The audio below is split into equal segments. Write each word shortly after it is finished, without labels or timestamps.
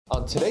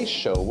today's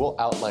show, we'll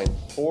outline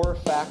 4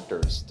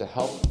 factors to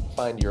help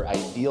find your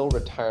ideal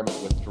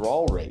retirement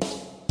withdrawal rate.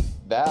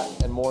 That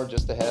and more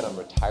just ahead on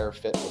Retire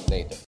Fit with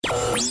Nathan.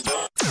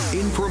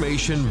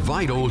 Information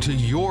vital to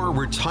your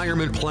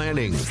retirement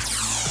planning.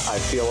 I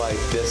feel like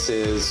this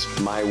is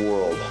my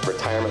world.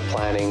 Retirement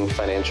planning,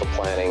 financial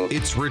planning.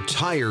 It's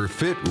Retire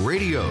Fit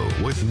Radio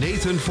with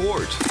Nathan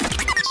Fort.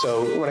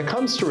 So when it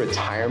comes to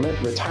retirement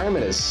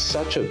is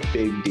such a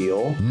big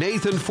deal.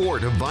 Nathan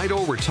Fort of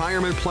Vital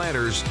Retirement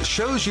Planners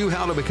shows you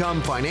how to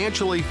become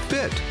financially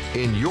fit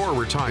in your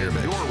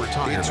retirement.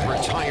 It's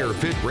Retire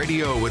Fit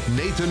Radio with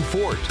Nathan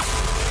Fort.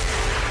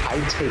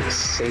 I take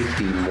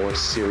safety more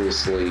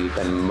seriously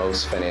than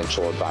most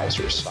financial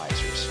advisors.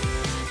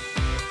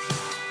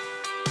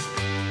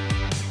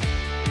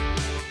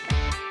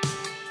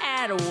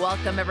 And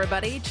welcome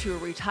everybody to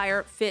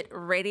Retire Fit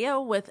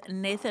Radio with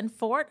Nathan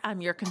Fort.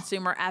 I'm your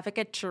consumer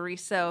advocate,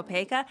 Teresa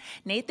Opeka.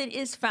 Nathan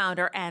is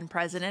founder and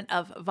president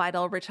of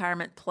Vital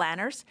Retirement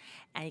Planners,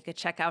 and you can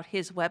check out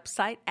his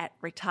website at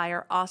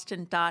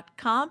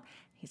retireaustin.com.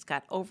 He's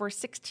got over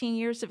 16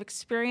 years of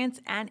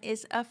experience and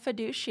is a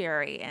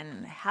fiduciary.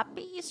 And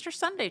happy Easter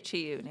Sunday to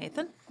you,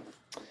 Nathan.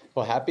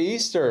 Well, happy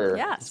Easter.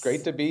 Yes. It's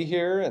great to be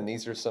here. And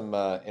these are some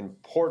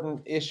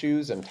important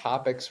issues and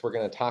topics we're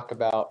going to talk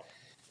about.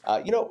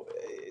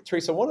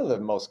 Teresa, one of the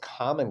most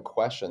common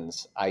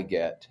questions I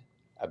get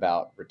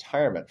about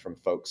retirement from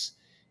folks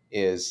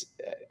is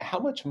how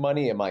much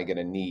money am I going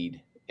to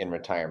need in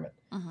retirement?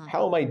 Mm-hmm.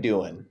 How am I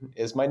doing?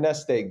 Is my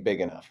nest egg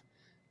big enough?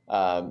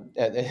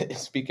 And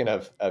speaking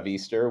of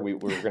Easter, we're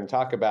going to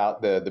talk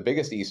about the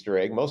biggest Easter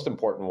egg, most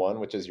important one,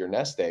 which is your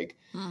nest egg.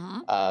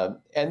 Mm-hmm.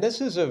 And this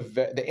is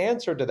the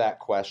answer to that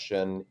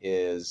question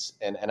is,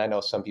 and I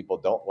know some people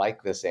don't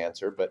like this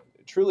answer, but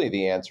truly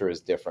the answer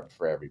is different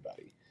for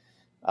everybody.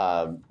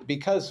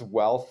 Because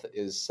wealth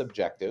is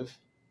subjective,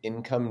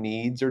 income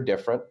needs are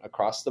different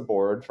across the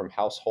board from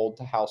household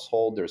to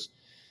household. There's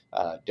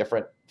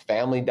different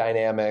family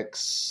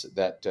dynamics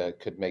that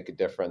could make a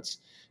difference.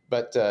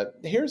 But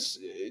here's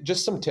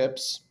just some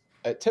tips.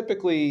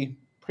 Typically,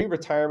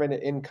 pre-retirement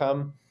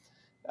income,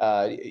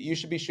 you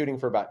should be shooting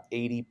for about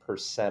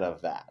 80%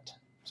 of that.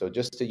 So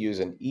just to use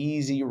an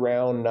easy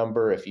round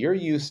number, if you're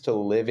used to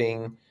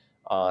living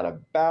on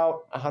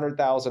about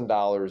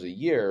 $100,000 a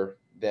year,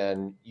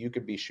 then you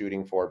could be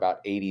shooting for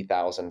about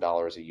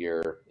 $80,000 a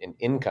year in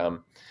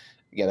income.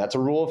 Again, that's a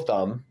rule of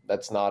thumb.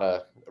 That's not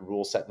a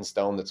rule set in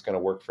stone that's going to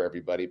work for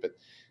everybody, but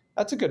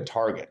that's a good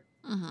target.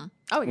 Mm-hmm.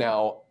 Oh, yeah.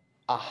 Now,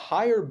 a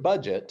higher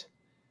budget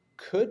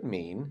could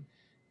mean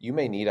you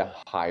may need a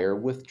higher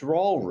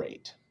withdrawal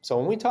rate. So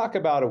when we talk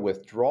about a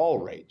withdrawal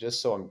rate,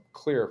 just so I'm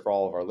clear for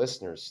all of our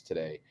listeners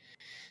today,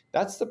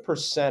 that's the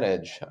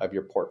percentage of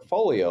your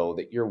portfolio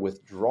that you're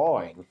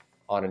withdrawing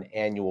on an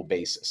annual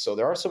basis. So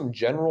there are some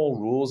general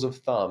rules of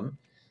thumb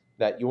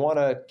that you want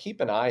to keep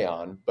an eye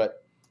on,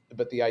 but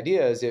the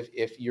idea is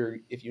if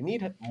you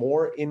need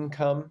more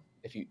income,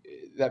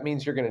 that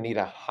means you're going to need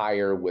a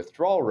higher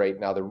withdrawal rate.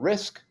 Now the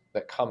risk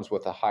that comes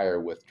with a higher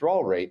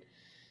withdrawal rate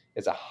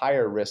is a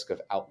higher risk of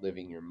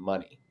outliving your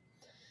money.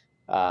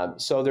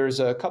 So there's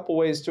a couple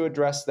ways to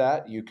address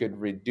that. You could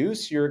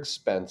reduce your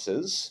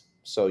expenses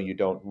so you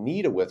don't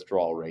need a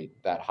withdrawal rate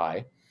that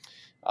high.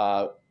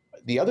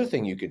 The other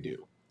thing you could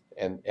do,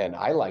 and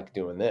I like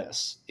doing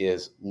this,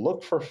 is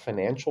look for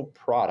financial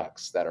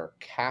products that are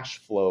cash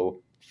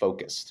flow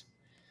focused.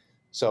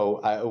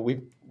 So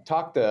we've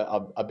talked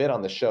a bit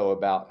on the show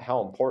about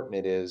how important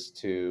it is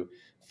to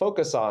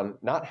focus on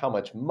not how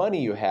much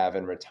money you have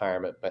in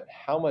retirement, but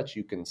how much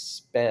you can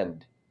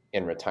spend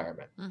in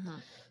retirement. Mm-hmm.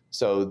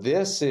 So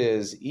this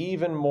is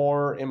even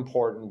more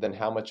important than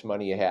how much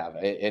money you have.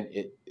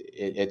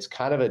 It's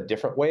kind of a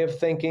different way of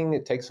thinking.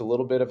 It takes a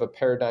little bit of a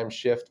paradigm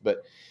shift,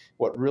 but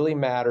what really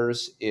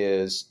matters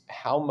is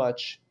how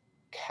much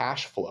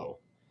cash flow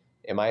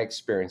am I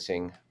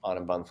experiencing on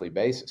a monthly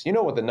basis? You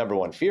know what the number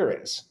one fear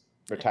is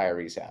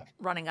retirees have?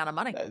 Running out of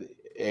money.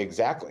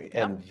 Exactly.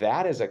 Yep. And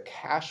that is a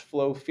cash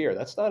flow fear.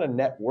 That's not a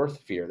net worth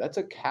fear. That's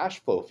a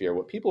cash flow fear.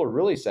 What people are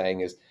really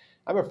saying is,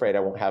 I'm afraid I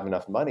won't have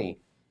enough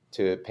money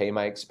to pay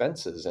my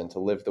expenses and to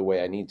live the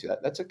way I need to.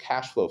 That's a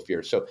cash flow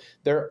fear. So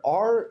there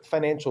are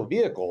financial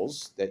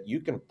vehicles that you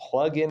can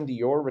plug into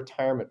your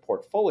retirement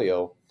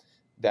portfolio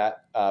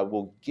that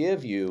will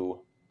give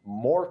you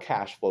more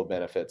cash flow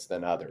benefits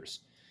than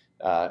others,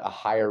 a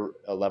higher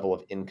level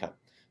of income.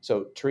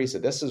 So Teresa,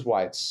 this is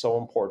why it's so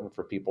important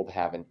for people to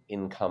have an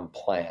income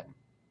plan.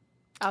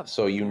 Oh.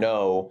 So you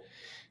know,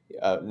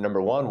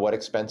 number one, what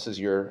expenses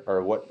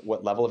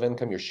what level of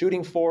income you're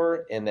shooting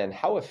for, and then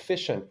how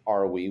efficient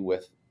are we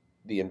with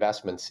the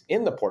investments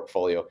in the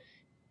portfolio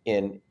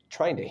in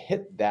trying to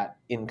hit that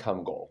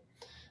income goal.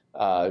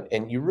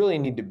 And you really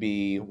need to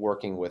be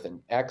working with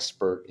an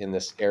expert in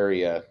this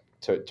area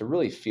to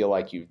really feel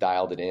like you've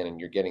dialed it in and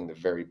you're getting the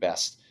very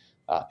best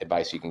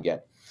advice you can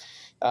get.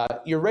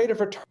 Your rate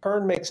of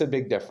return makes a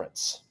big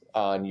difference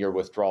on your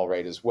withdrawal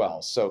rate as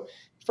well. So,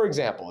 for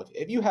example,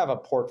 if you have a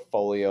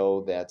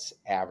portfolio that's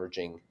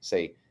averaging,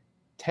 say,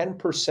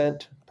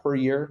 10% per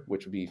year,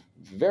 which would be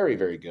very,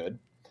 very good,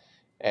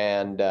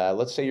 and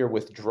let's say you're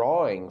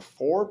withdrawing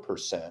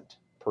 4%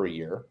 per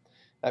year,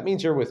 that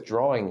means you're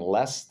withdrawing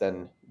less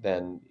than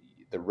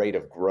the rate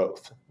of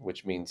growth,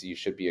 which means you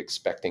should be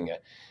expecting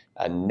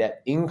a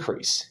net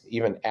increase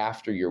even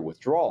after your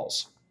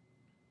withdrawals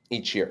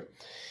each year.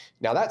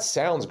 Now that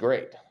sounds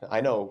great.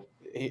 I know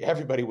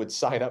everybody would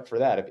sign up for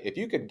that. If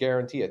you could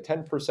guarantee a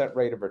 10%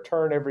 rate of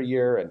return every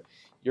year, and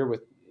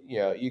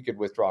you could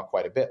withdraw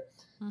quite a bit.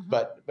 Mm-hmm.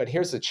 But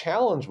here's the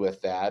challenge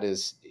with that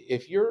is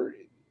if you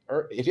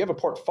have a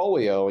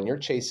portfolio and you're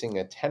chasing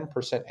a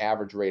 10%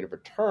 average rate of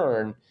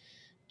return,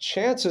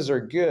 chances are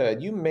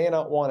good you may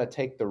not want to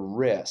take the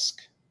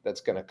risk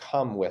that's going to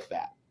come with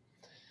that.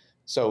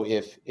 So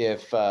if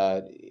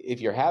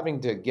you're having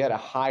to get a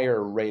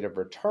higher rate of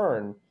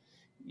return,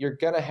 you're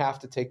going to have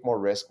to take more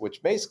risk,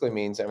 which basically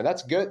means,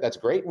 that's good. That's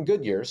great in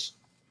good years,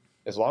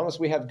 as long as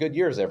we have good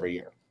years every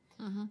year.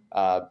 Mm-hmm.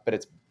 But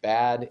it's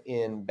bad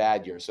in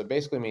bad years. So it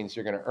basically means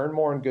you're going to earn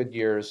more in good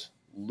years,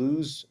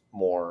 lose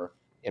more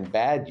in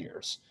bad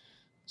years.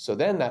 So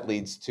then that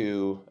leads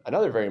to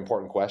another very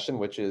important question,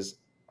 which is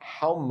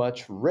how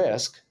much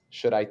risk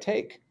should I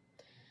take?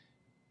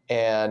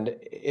 And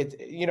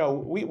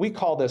we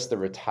call this the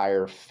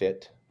Retire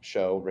Fit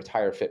show,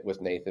 Retire Fit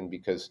with Nathan,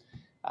 because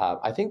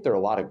I think there are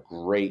a lot of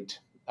great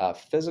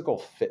physical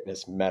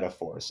fitness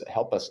metaphors that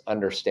help us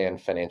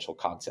understand financial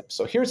concepts.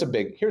 So here's a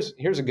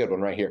good one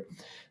right here.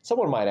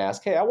 Someone might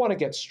ask, hey, I want to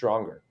get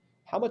stronger.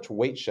 How much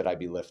weight should I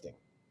be lifting?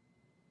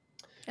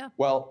 Yeah.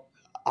 Well,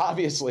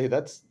 obviously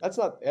that's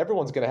not,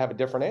 everyone's going to have a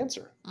different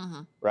answer,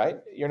 mm-hmm. right?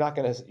 You're not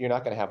going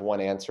to have one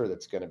answer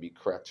that's going to be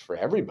correct for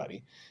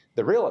everybody.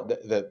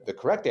 The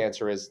correct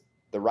answer is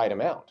the right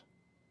amount.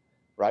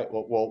 Right.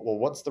 Well,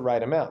 what's the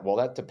right amount? Well,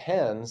 that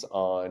depends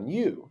on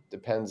you.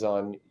 Depends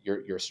on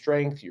your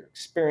strength, your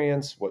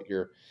experience, what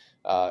your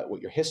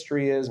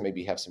history is.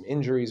 Maybe you have some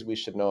injuries we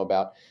should know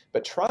about.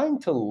 But trying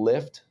to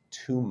lift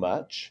too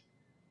much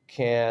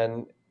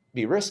can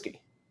be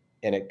risky,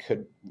 and it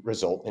could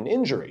result in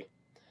injury.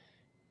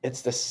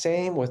 It's the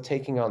same with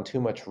taking on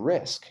too much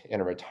risk in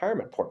a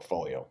retirement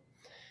portfolio.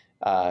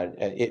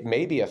 It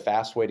may be a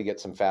fast way to get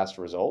some fast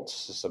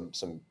results,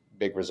 some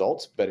big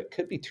results, but it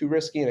could be too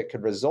risky and it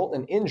could result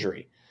in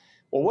injury.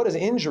 Well, what does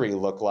injury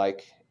look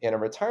like in a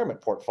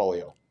retirement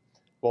portfolio?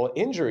 Well,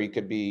 injury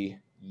could be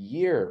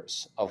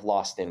years of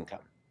lost income.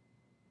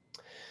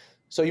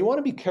 So you want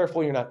to be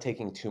careful you're not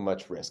taking too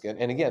much risk. And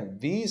again,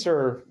 these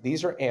are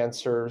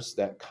answers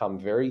that come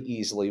very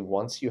easily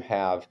once you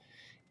have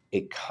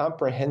a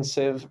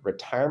comprehensive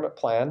retirement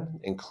plan,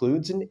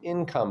 includes an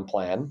income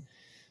plan,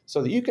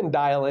 so that you can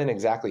dial in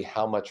exactly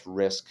how much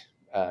risk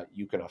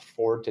you can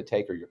afford to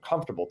take or you're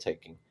comfortable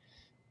taking.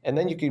 And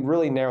then you can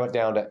really narrow it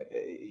down to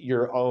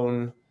your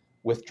own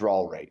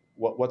withdrawal rate,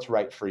 what's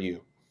right for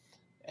you.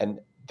 And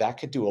that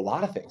could do a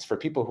lot of things. For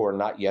people who are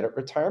not yet at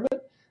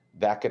retirement,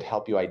 that could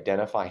help you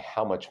identify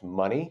how much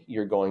money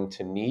you're going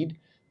to need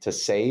to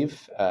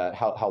save,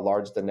 how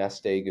large the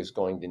nest egg is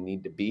going to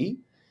need to be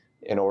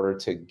in order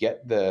to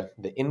get the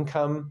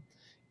income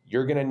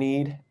you're going to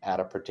need at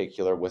a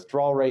particular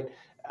withdrawal rate.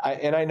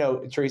 I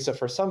know, Teresa,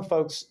 for some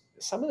folks,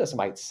 some of this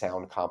might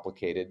sound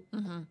complicated,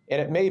 mm-hmm.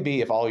 and it may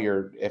be if all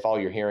you're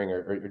hearing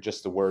are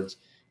just the words.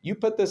 You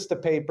put this to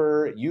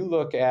paper, you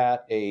look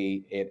at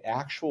an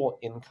actual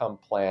income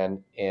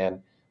plan,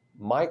 and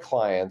my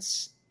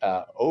clients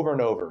over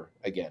and over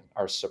again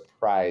are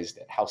surprised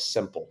at how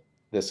simple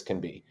this can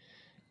be.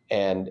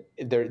 And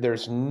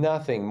there's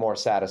nothing more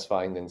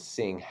satisfying than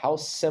seeing how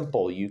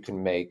simple you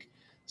can make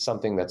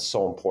something that's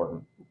so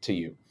important to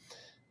you.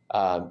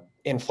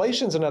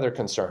 Inflation's another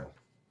concern.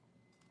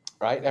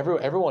 Right?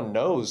 Everyone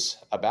knows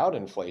about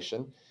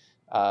inflation.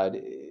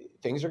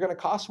 Things are going to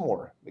cost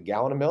more. A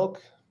gallon of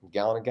milk, a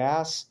gallon of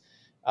gas.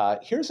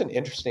 Here's an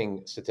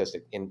interesting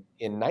statistic. In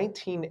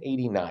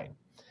 1989,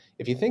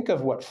 if you think of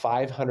what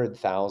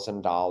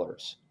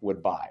 $500,000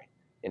 would buy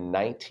in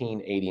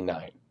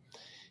 1989,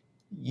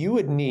 you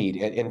would need,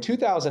 in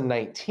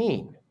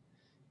 2019,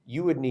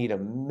 you would need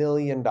 $1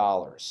 million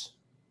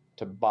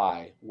to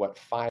buy what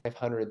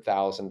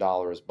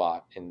 $500,000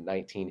 bought in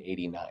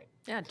 1989.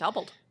 Yeah,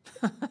 doubled.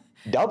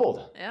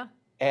 Doubled. Yeah.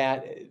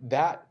 And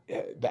that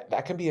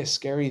can be a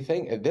scary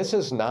thing. This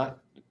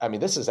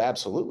is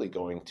absolutely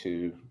going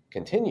to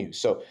continue.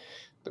 So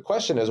the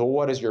question is, well,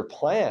 what is your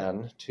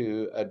plan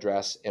to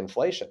address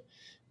inflation?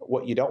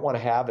 What you don't want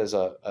to have is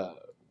a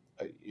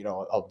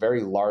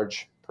very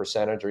large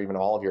percentage or even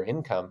all of your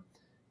income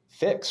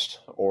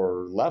fixed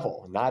or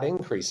level, not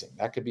increasing.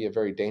 That could be a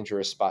very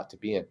dangerous spot to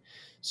be in.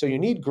 So you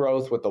need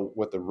growth with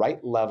the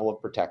right level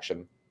of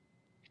protection.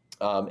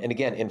 And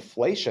again,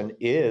 inflation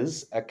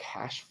is a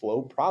cash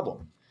flow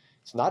problem.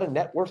 It's not a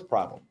net worth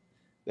problem.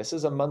 This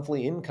is a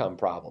monthly income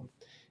problem.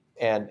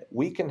 And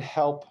we can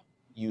help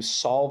you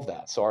solve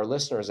that. So our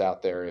listeners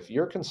out there, if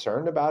you're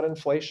concerned about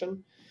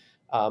inflation,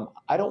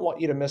 I don't want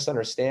you to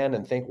misunderstand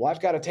and think, well,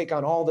 I've got to take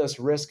on all this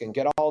risk and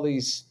get all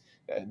these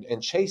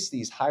and chase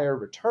these higher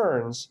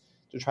returns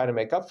to try to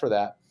make up for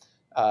that.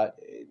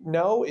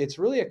 No, it's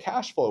really a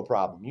cash flow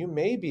problem. You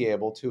may be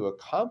able to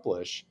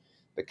accomplish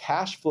the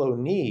cash flow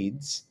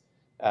needs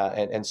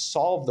and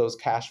solve those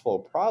cash flow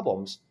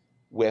problems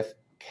with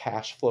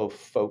cash flow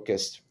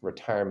focused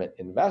retirement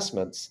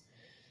investments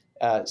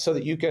so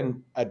that you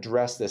can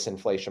address this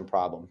inflation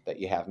problem that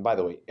you have. And by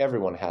the way,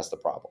 everyone has the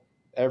problem.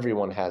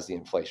 Everyone has the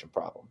inflation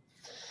problem.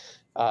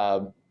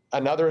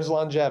 Another is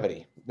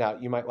longevity. Now,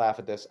 you might laugh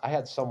at this. I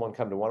had someone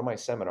come to one of my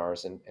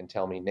seminars and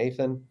tell me,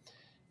 Nathan,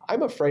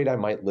 I'm afraid I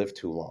might live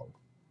too long.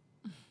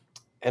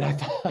 And I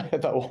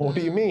thought, well, what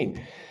do you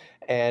mean?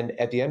 And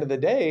at the end of the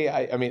day,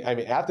 I mean,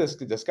 after this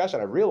discussion,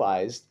 I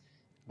realized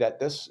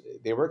that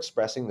they were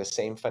expressing the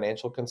same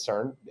financial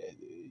concern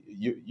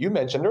you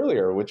mentioned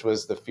earlier, which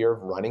was the fear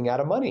of running out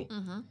of money.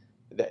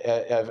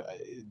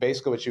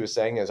 Basically, what she was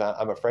saying is,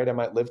 I'm afraid I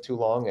might live too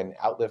long and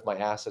outlive my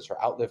assets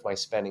or outlive my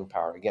spending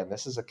power. Again,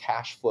 this is a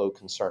cash flow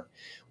concern.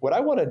 What I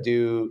want to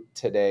do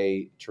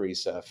today,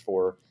 Teresa,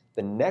 for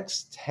the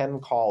next 10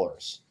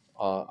 callers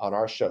on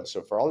our show,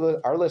 so for all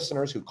our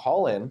listeners who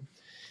call in,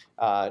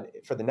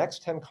 for the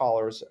next 10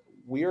 callers,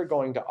 we are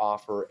going to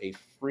offer a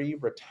free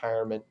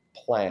retirement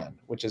plan,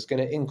 which is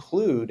going to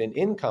include an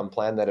income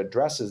plan that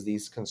addresses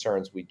these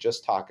concerns we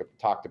just talked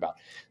about.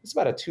 It's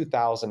about a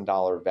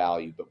 $2,000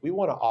 value, but we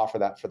want to offer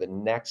that for the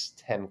next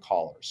 10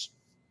 callers.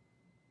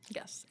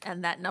 Yes.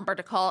 And that number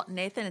to call,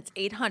 Nathan, it's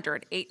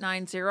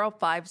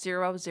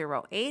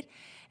 800-890-5008.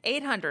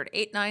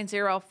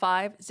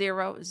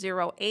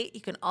 800-890-5008.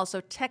 You can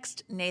also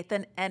text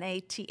Nathan,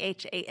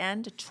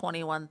 Nathan, to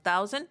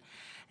 21,000.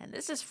 And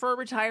this is for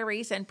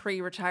retirees and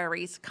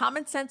pre-retirees.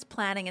 Common sense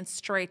planning and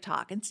straight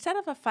talk. Instead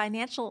of a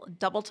financial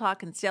double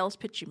talk and sales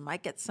pitch you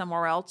might get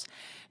somewhere else,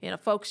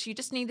 folks, you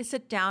just need to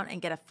sit down and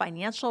get a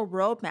financial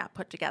roadmap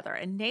put together.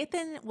 And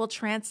Nathan will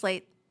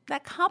translate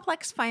that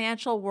complex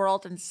financial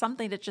world into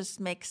something that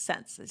just makes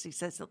sense. As he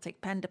says, he'll take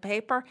pen to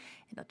paper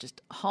and it'll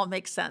just all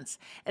make sense.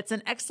 It's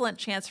an excellent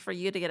chance for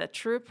you to get a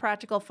true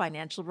practical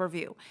financial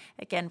review.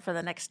 Again, for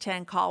the next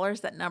 10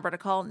 callers, that number to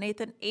call,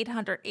 Nathan,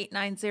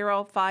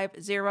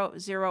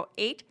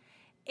 800-890-5008,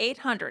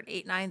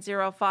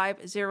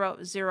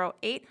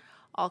 800-890-5008.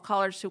 All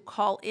callers who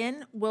call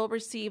in will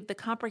receive the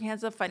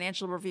comprehensive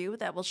financial review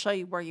that will show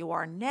you where you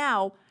are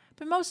now.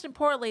 But most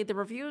importantly, the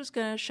review is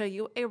going to show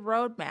you a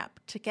roadmap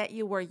to get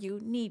you where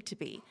you need to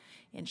be.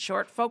 In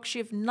short, folks,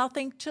 you have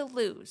nothing to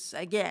lose.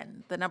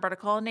 Again, the number to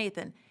call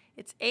Nathan,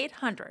 it's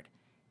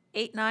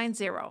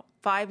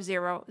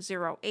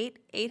 800-890-5008,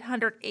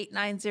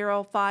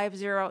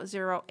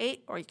 800-890-5008,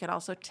 or you can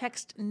also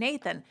text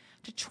Nathan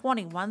to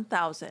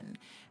 21,000.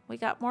 We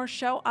got more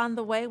show on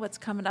the way. What's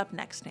coming up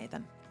next,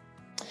 Nathan?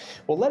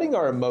 Well, letting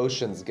our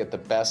emotions get the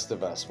best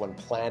of us when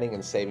planning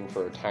and saving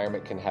for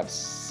retirement can have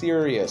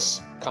serious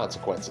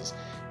consequences.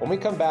 When we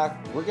come back,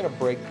 we're going to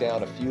break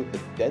down a few of the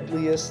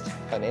deadliest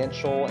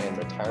financial and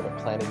retirement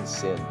planning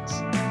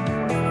sins.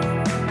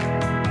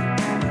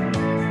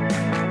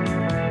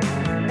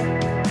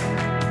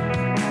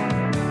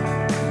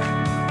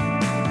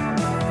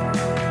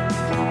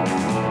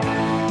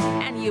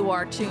 You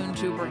are tuned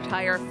to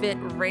Retire Fit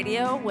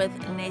Radio with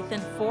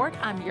Nathan Fort.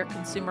 I'm your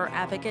consumer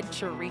advocate,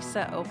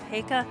 Teresa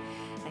Opeka.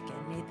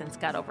 Again, Nathan's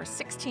got over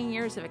 16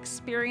 years of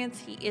experience.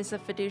 He is a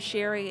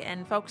fiduciary,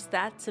 and folks,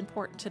 that's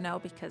important to know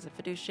because a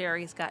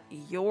fiduciary's got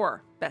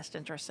your best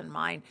interest in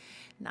mind,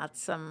 not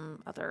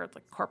some other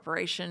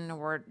corporation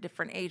or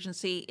different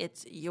agency.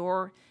 It's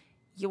your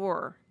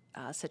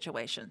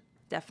situation.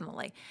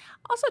 Definitely.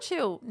 Also,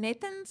 too,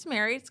 Nathan's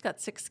married. He's got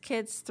 6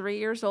 kids, 3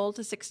 years old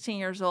to 16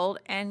 years old,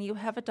 and you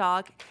have a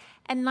dog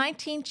and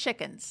 19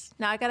 chickens.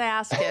 Now, I got to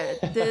ask you,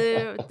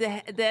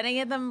 did any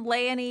of them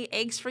lay any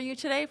eggs for you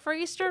today for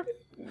Easter?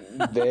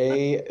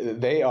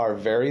 They are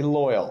very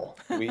loyal.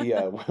 We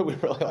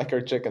really like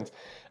our chickens.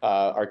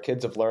 Our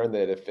kids have learned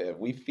that if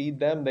we feed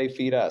them, they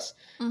feed us.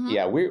 Mm-hmm.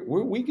 Yeah,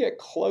 we get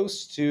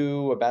close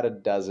to about a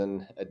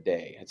dozen a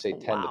day. I'd say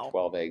 10 to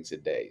 12 eggs a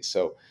day.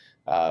 So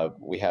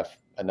we have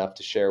enough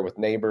to share with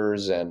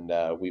neighbors, and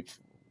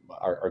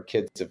our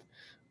kids have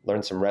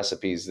learned some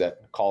recipes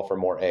that call for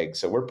more eggs.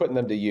 So we're putting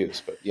them to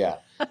use. But yeah,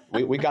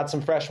 we got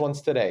some fresh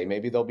ones today.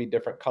 Maybe they'll be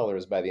different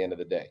colors by the end of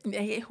the day.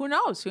 Hey, who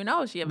knows? You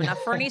have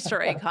enough for an Easter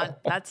egg hunt.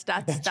 That's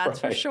right.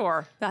 For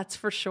sure. That's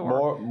for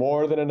sure.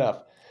 More than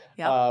enough.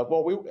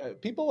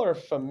 Yep. People are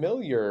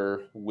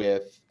familiar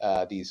with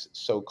these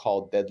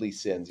so-called deadly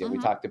sins. We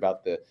talked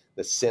about the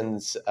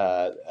sins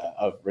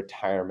of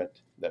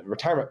retirement, the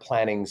retirement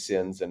planning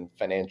sins and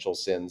financial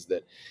sins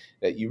that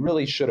you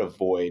really should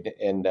avoid.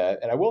 And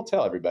I will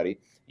tell everybody,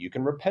 you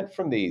can repent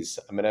from these.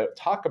 I'm going to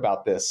talk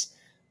about this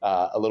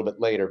a little bit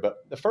later.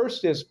 But the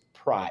first is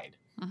pride.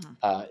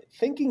 Mm-hmm.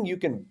 Thinking you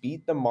can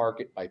beat the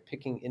market by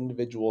picking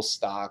individual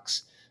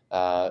stocks,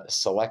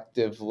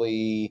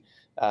 selectively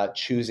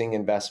choosing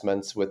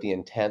investments with the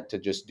intent to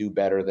just do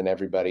better than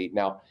everybody.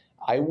 Now,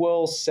 I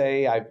will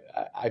say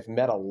I've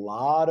met a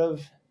lot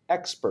of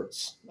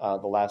experts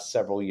the last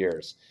several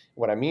years.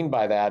 What I mean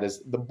by that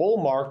is the bull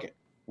market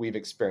we've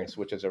experienced,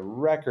 which is a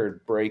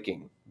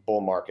record-breaking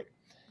bull market,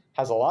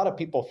 has a lot of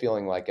people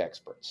feeling like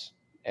experts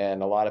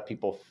and a lot of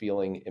people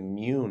feeling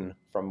immune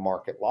from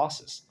market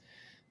losses.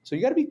 So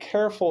you got to be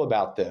careful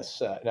about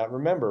this. Now,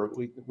 remember,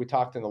 we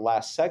talked in the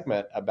last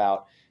segment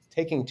about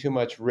taking too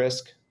much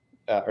risk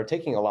or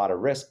taking a lot of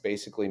risk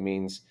basically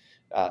means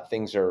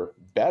things are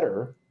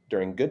better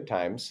during good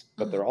times,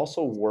 but they're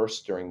also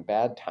worse during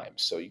bad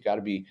times. So you got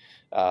to be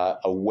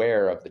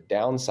aware of the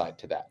downside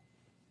to that.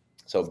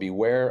 So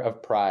beware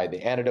of pride.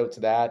 The antidote to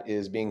that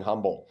is being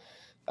humble.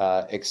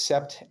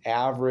 Accept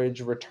average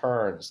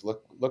returns.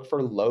 Look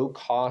for low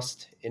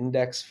cost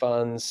index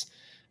funds.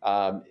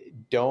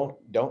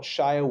 Don't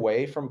shy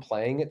away from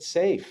playing it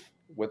safe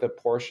with a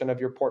portion of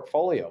your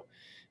portfolio.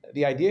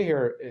 The idea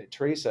here,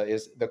 Teresa,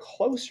 is the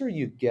closer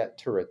you get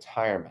to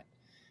retirement,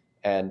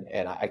 and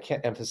I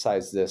can't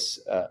emphasize this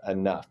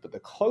enough, but the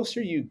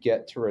closer you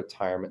get to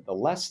retirement, the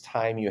less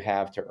time you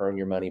have to earn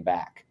your money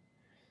back.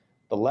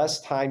 The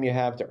less time you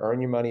have to earn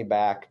your money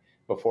back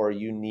before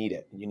you need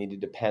it. You need to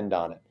depend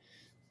on it.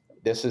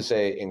 This is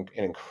an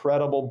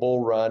incredible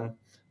bull run.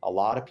 A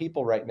lot of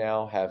people right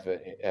now have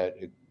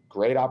a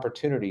great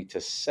opportunity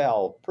to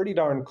sell pretty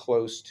darn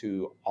close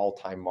to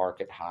all-time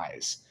market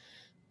highs.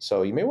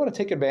 So you may want to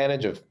take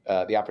advantage of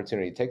the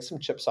opportunity. Take some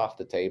chips off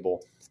the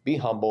table, be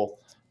humble,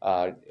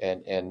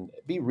 and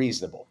be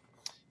reasonable.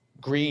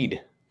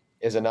 Greed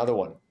is another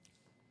one.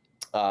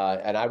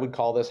 And I would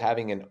call this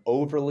having an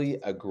overly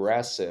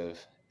aggressive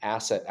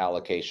asset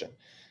allocation.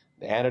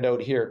 The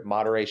antidote here,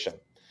 moderation.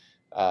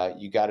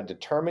 You got to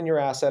determine your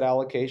asset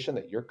allocation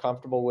that you're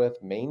comfortable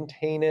with,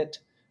 maintain it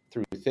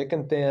through thick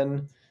and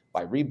thin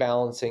by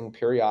rebalancing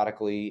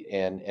periodically.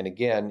 And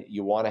again,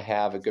 you want to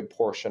have a good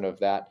portion of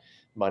that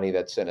money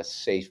that's in a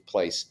safe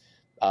place.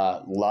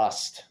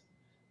 Lust,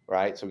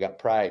 right? So we got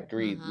pride,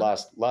 greed,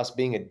 lust,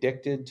 being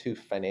addicted to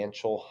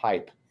financial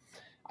hype.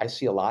 I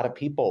see a lot of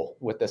people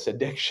with this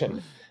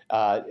addiction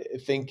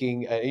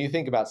thinking, you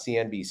think about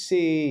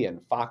CNBC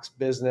and Fox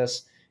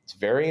Business. It's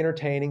very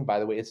entertaining. By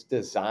the way, it's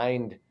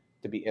designed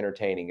to be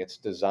entertaining. It's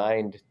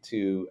designed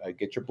to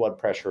get your blood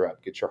pressure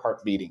up, get your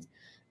heart beating,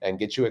 and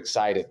get you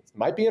excited. It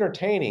might be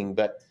entertaining,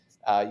 but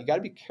you got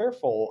to be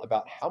careful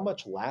about how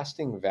much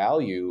lasting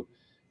value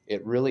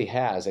it really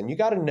has. And you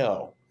got to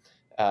know,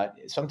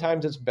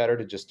 sometimes it's better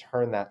to just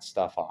turn that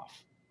stuff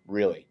off,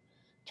 really.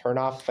 Turn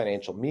off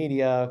financial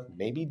media,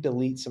 maybe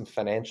delete some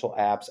financial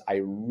apps.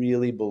 I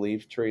really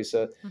believe,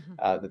 Teresa,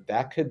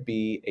 that could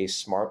be a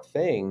smart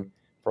thing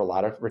for a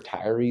lot of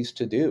retirees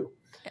to do.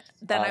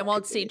 Then I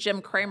won't see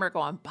Jim Cramer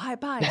going, buy,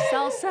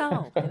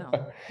 sell.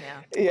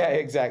 Yeah,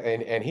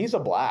 exactly. And he's a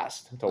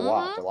blast to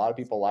watch. A lot of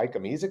people like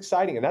him. He's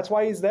exciting, and that's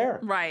why he's there.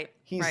 Right.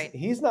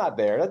 He's not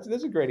there.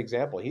 That's a great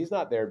example. He's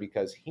not there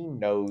because he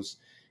knows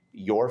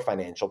your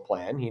financial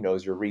plan. He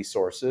knows your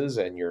resources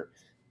and your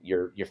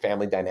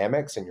family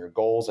dynamics and your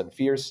goals and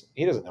fears.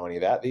 He doesn't know any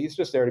of that. He's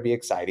just there to be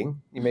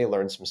exciting. You may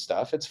learn some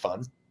stuff. It's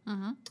fun.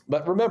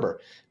 But remember,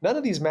 none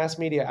of these mass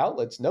media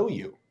outlets know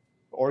you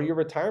or your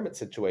retirement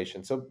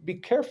situation. So be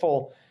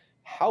careful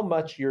how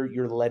much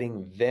you're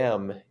letting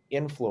them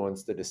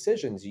influence the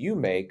decisions you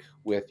make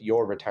with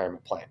your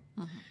retirement plan.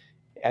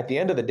 At the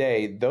end of the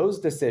day, those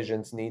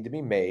decisions need to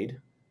be made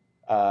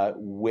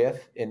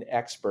with an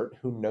expert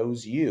who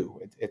knows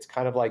you. It's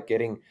kind of like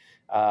getting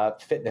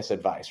fitness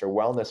advice or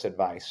wellness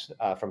advice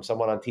from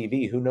someone on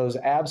TV who knows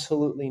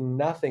absolutely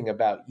nothing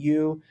about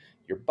you,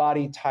 your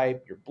body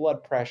type, your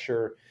blood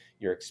pressure,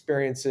 your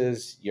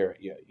experiences. You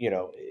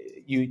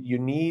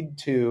need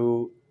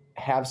to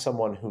have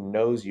someone who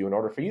knows you in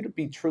order for you to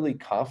be truly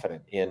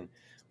confident in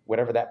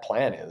whatever that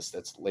plan is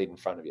that's laid in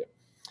front of you.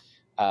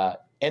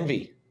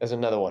 Envy is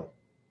another one.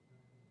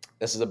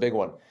 This is a big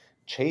one.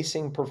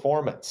 Chasing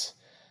performance.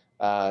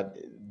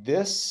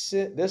 This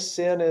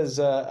sin is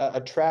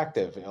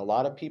attractive. A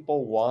lot of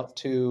people want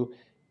to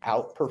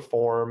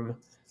outperform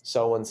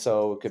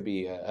so-and-so. It could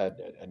be a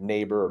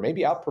neighbor, or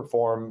maybe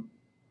outperform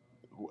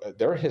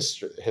their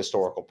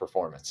historical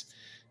performance.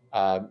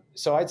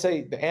 So I'd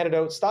say the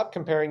antidote, stop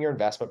comparing your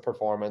investment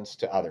performance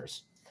to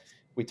others.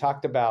 We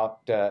talked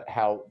about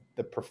how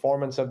the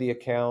performance of the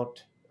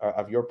account,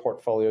 of your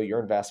portfolio,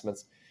 your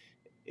investments,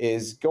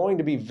 is going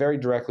to be very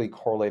directly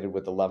correlated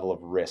with the level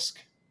of risk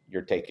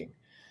you're taking.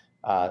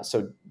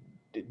 So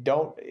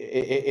don't,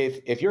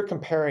 if you're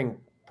comparing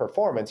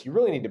performance, you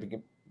really need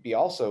to be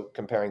also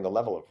comparing the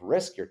level of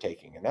risk you're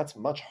taking. And that's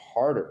much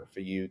harder for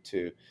you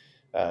to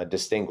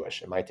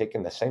distinguish. Am I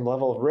taking the same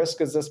level of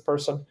risk as this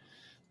person?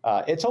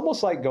 It's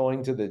almost like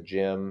going to the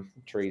gym,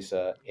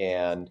 Teresa,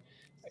 and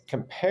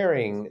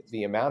comparing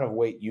the amount of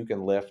weight you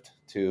can lift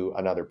to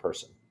another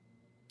person.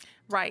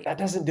 Right. That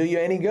doesn't do you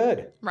any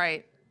good.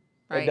 Right.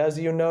 It does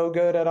you no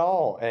good at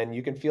all. And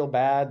you can feel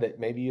bad that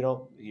maybe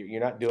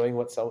you're not doing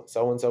what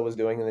so-and-so was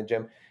doing in the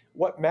gym.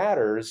 What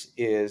matters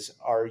is,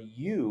 are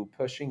you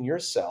pushing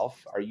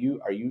yourself? Are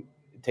you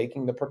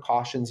taking the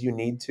precautions you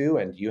need to?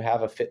 And do you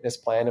have a fitness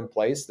plan in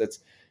place that's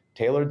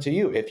tailored to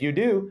you? If you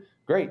do,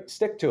 great,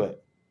 stick to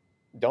it.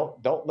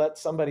 Don't let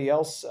somebody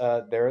else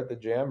there at the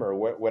gym or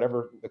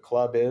whatever the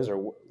club is or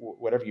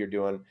whatever you're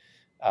doing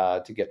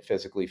to get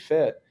physically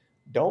fit.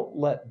 Don't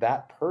let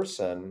that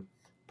person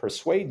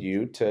persuade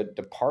you to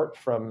depart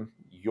from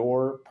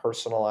your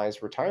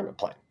personalized retirement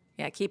plan.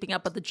 Yeah, keeping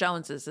up with the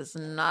Joneses is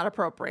not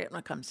appropriate when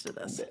it comes to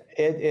this.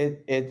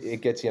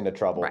 It gets you into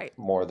trouble Right.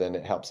 more than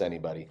it helps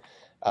anybody.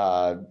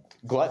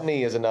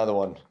 Gluttony is another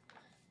one.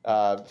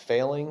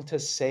 Failing to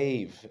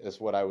save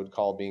is what I would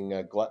call being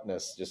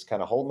gluttonous. Just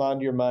kind of holding on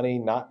to your money,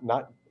 not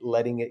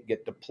letting it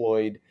get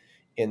deployed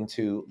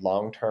into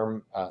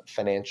long-term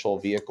financial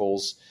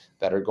vehicles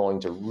that are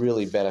going to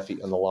really benefit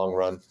in the long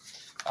run.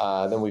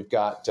 Then we've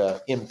got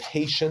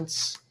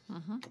impatience,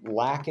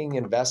 lacking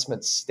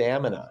investment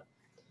stamina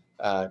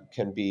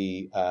can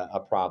be a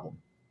problem.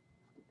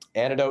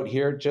 Antidote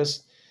here,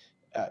 just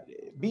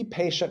be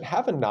patient,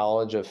 have a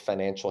knowledge of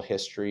financial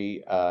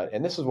history.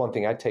 And this is one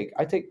thing I take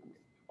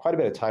quite a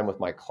bit of time with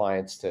my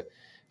clients to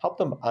help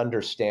them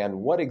understand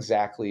what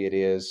exactly it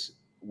is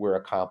we're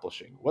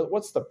accomplishing.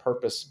 What's the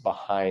purpose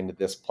behind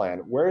this plan?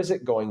 Where is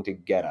it going to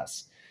get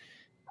us?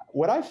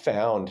 What I've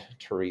found,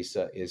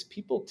 Teresa, is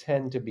people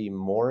tend to be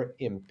more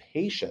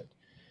impatient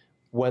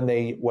when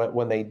they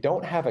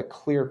don't have a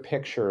clear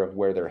picture of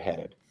where they're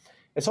headed.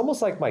 It's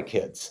almost like my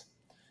kids.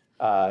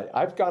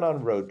 I've gone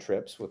on road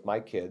trips with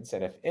my kids,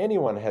 and if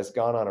anyone has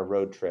gone on a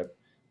road trip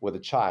with a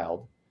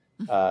child,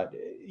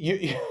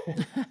 you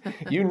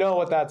know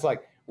what that's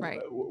like. Right.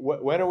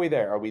 When are we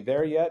there? Are we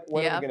there yet?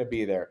 When are we going to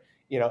be there?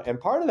 And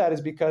part of that is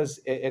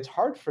because it's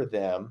hard for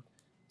them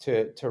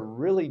to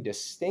really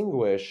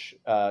distinguish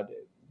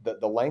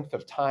the length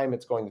of time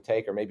it's going to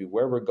take, or maybe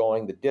where we're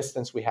going, the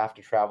distance we have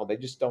to travel. They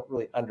just don't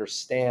really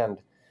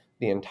understand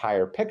the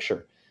entire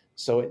picture.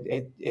 So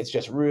it's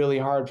just really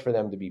hard for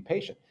them to be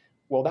patient.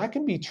 Well, that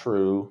can be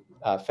true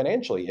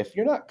financially. If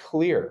you're not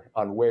clear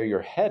on where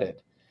you're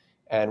headed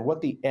and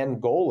what the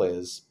end goal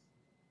is,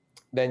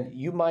 then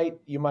you might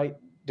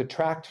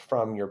detract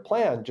from your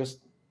plan just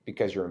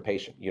because you're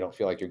impatient. You don't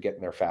feel like you're getting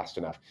there fast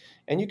enough.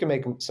 And you can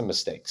make some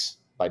mistakes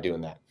by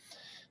doing that.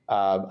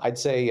 I'd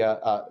say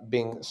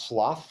being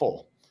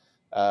slothful,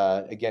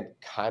 again,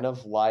 kind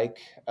of like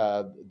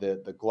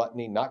the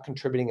gluttony, not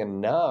contributing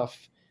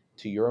enough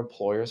to your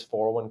employer's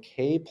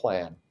 401k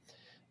plan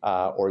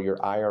or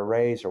your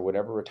IRAs or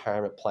whatever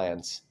retirement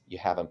plans you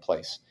have in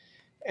place.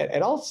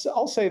 And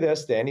I'll say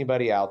this to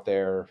anybody out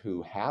there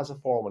who has a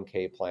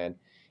 401k plan.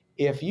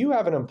 If you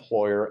have an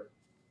employer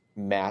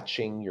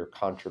matching your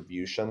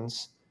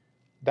contributions,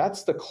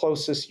 that's the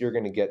closest you're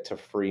going to get to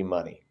free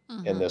money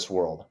in this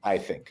world, I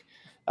think.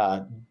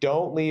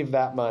 Don't leave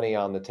that money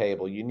on the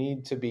table. You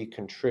need to be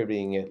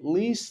contributing at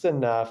least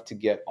enough to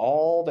get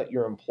all that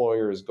your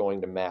employer is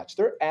going to match.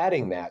 They're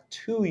adding that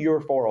to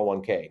your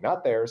 401k,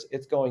 not theirs.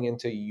 It's going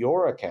into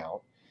your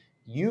account.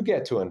 You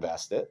get to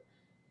invest it.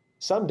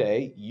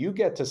 Someday you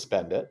get to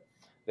spend it.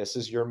 This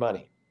is your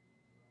money.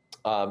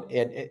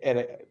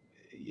 And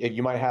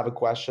you might have a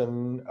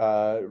question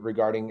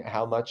regarding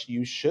how much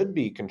you should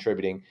be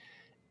contributing.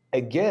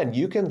 Again,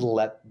 you can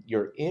let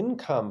your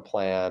income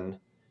plan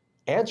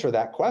answer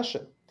that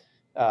question.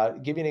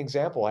 Give you an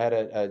example. I had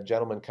a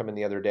gentleman come in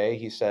the other day.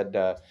 He said,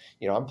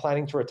 I'm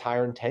planning to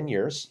retire in 10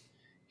 years.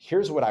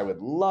 Here's what I would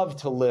love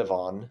to live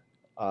on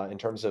in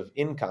terms of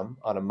income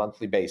on a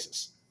monthly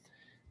basis.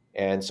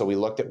 And so we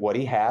looked at what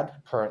he had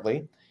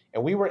currently,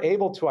 and we were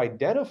able to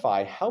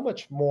identify how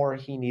much more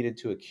he needed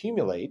to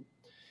accumulate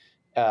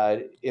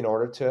in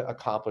order to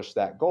accomplish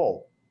that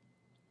goal.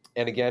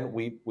 And again,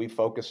 we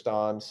focused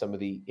on some of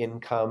the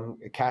income,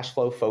 cash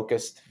flow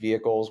focused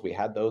vehicles. We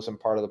had those in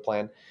part of the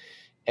plan.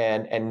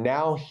 And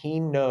now he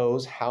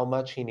knows how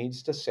much he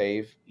needs to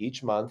save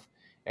each month,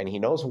 and he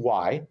knows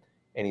why,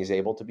 and he's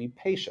able to be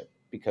patient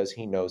because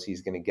he knows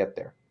he's going to get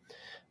there.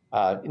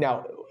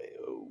 Now,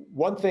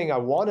 one thing I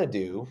want to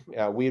do,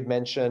 we had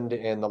mentioned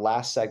in the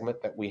last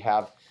segment that we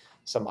have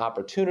some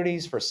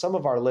opportunities for some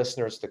of our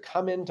listeners to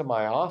come into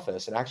my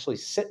office and actually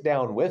sit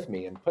down with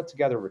me and put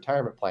together a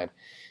retirement plan.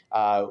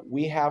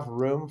 We have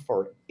room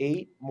for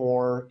 8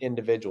 more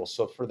individuals.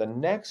 So for the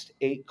next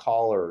 8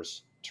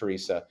 callers,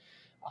 Teresa,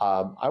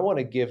 I want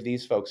to give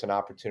these folks an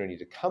opportunity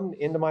to come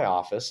into my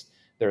office.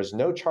 There's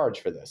no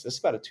charge for this. This is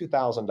about a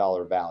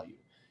 $2,000 value.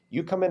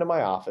 You come into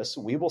my office,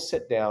 we will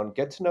sit down,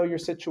 get to know your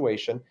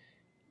situation,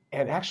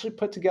 and actually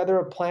put together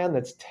a plan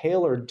that's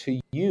tailored to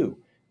you,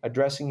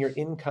 addressing your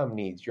income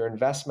needs, your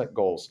investment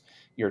goals,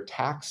 your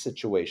tax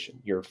situation,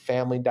 your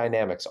family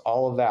dynamics,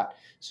 all of that.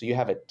 So you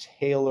have a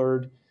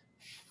tailored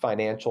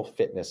financial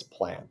fitness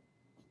plan.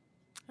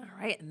 All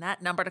right, and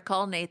that number to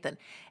call Nathan,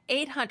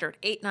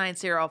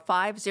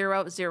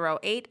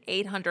 800-890-5008,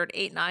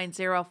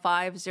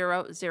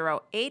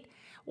 800-890-5008,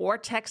 or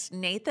text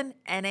Nathan,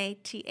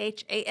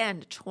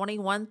 Nathan,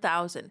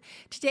 21000.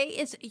 Today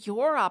is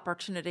your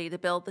opportunity to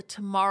build the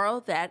tomorrow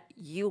that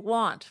you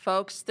want.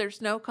 Folks, there's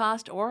no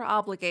cost or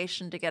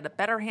obligation to get a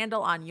better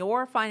handle on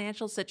your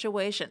financial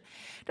situation.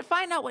 To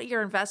find out what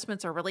your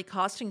investments are really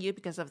costing you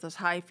because of those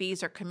high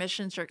fees or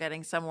commissions you're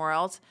getting somewhere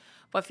else,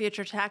 what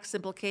future tax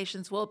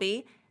implications will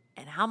be,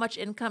 and how much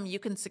income you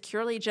can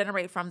securely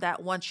generate from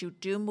that once you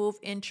do move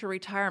into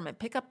retirement.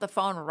 Pick up the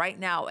phone right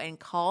now and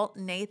call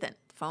Nathan.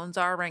 Phones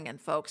are ringing,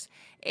 folks.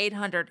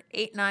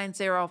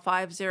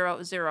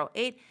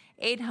 800-890-5008,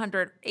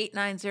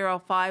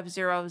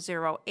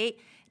 800-890-5008.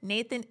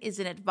 Nathan is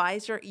an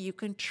advisor you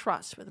can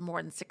trust with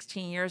more than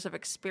 16 years of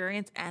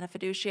experience and a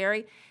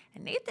fiduciary.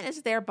 And Nathan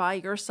is there by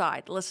your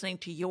side, listening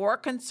to your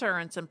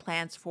concerns and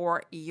plans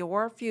for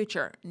your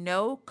future.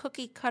 No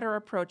cookie cutter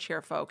approach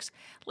here, folks.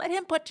 Let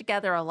him put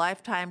together a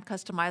lifetime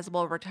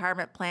customizable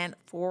retirement plan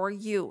for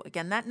you.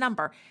 Again, that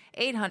number,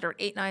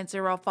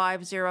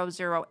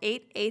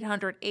 800-890-5008,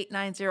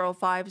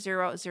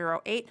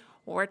 800-890-5008,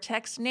 or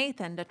text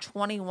Nathan to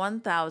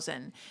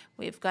 21,000.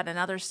 We've got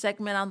another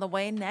segment on the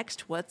way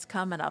next. What's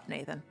coming up,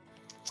 Nathan?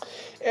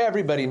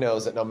 Everybody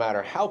knows that no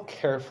matter how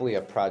carefully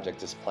a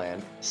project is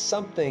planned,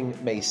 something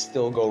may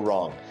still go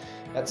wrong.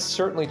 That's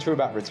certainly true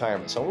about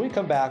retirement. So when we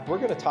come back, we're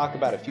going to talk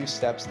about a few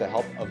steps to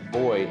help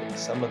avoid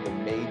some of the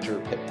major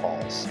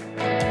pitfalls.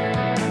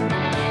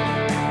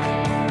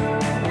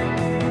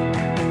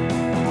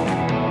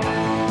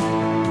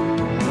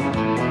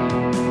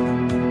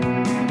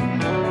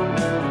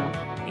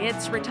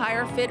 It's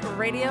Retire Fit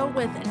Radio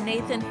with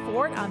Nathan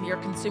Fort. I'm your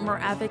consumer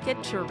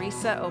advocate,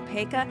 Teresa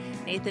Opeka.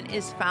 Nathan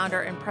is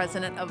founder and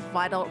president of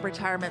Vital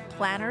Retirement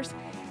Planners.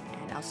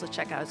 And also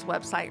check out his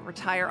website,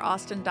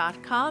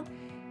 retireaustin.com.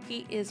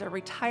 He is a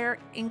retired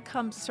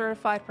income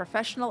certified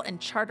professional and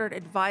chartered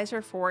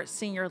advisor for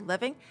senior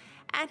living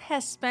and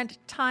has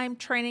spent time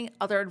training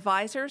other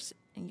advisors.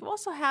 And you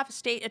also have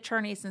state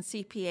attorneys and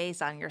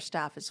CPAs on your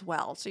staff as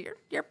well. So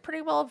you're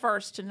pretty well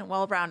versed and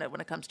well-rounded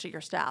when it comes to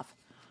your staff.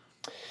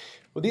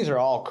 Well, these are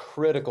all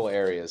critical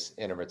areas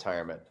in a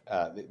retirement.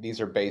 These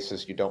are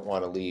bases you don't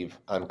want to leave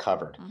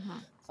uncovered.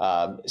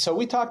 So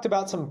we talked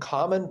about some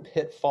common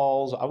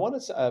pitfalls. I want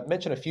to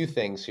mention a few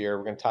things here.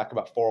 We're going to talk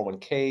about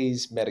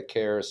 401ks,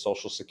 Medicare,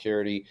 Social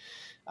Security.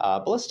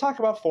 But let's talk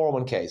about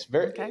 401ks.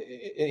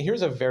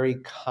 Here's a very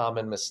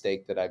common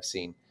mistake that I've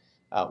seen.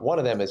 One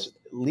of them is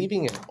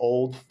leaving an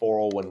old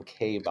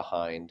 401k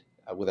behind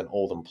with an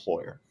old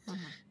employer.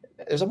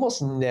 There's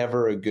almost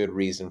never a good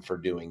reason for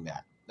doing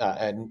that.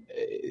 And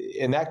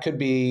that could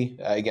be,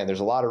 again,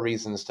 there's a lot of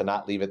reasons to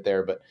not leave it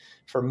there, but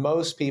for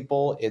most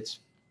people,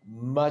 it's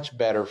much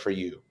better for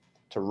you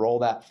to roll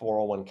that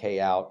 401k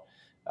out,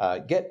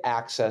 get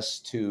access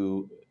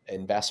to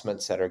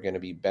investments that are going to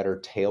be better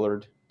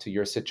tailored to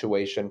your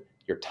situation,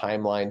 your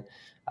timeline.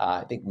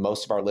 I think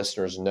most of our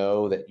listeners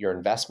know that your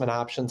investment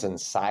options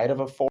inside of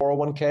a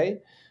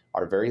 401k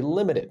are very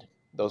limited.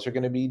 Those are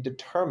going to be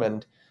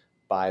determined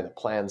by the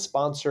plan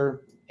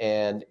sponsor,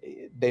 and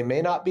they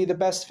may not be the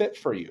best fit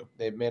for you.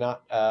 They may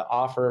not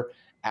offer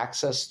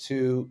access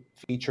to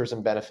features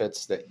and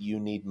benefits that you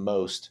need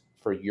most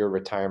for your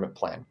retirement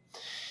plan.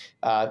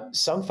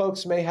 Some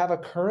folks may have a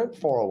current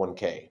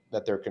 401k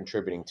that they're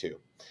contributing to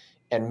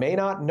and may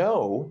not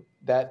know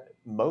that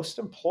most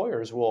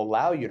employers will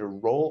allow you to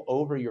roll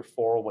over your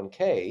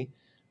 401k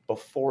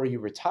before you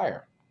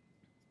retire.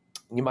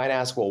 You might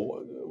ask,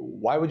 well,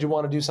 why would you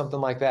want to do something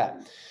like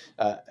that?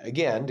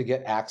 Again, to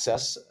get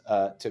access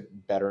to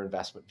better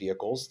investment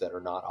vehicles that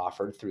are not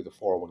offered through the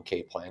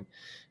 401k plan.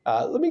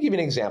 Let me give you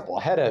an example.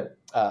 I had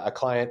a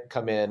client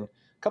come in a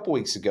couple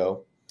weeks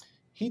ago.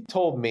 He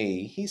told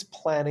me he's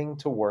planning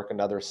to work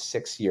another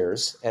 6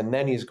 years and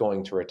then he's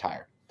going to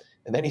retire.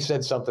 And then he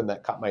said something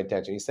that caught my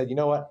attention. He said, you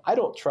know what? I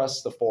don't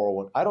trust my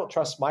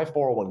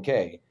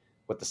 401k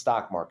with the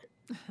stock market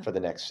for the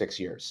next 6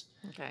 years.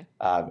 Okay.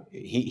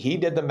 He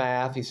did the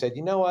math. He said,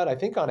 you know what? I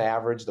think on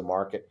average, the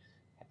market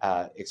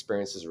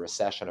experiences a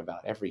recession about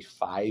every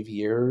 5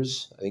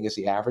 years. I think it's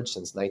the average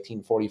since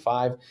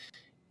 1945.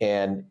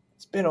 And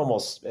it's been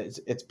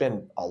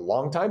a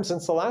long time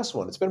since the last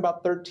one. It's been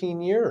about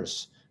 13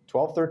 years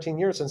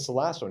since the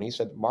last one. He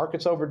said,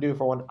 market's overdue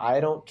for one.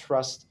 I don't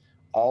trust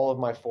all of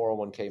my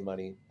 401k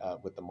money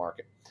with the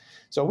market.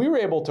 So we were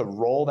able to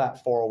roll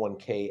that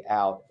 401k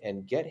out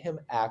and get him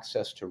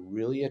access to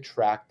really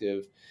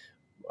attractive,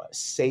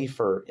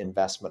 safer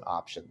investment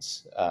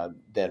options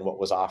than what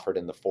was offered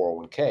in the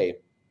 401k.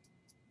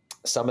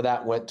 Some of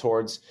that went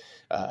towards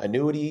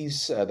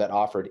annuities that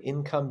offered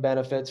income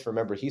benefits.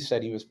 Remember, he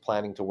said he was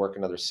planning to work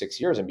another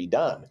 6 years and be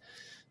done.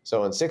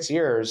 So in 6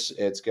 years,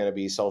 it's going to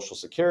be Social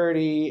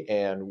Security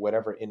and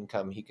whatever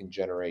income he can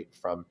generate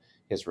from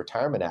his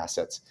retirement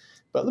assets.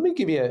 But let me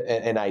give you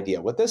an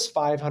idea. With this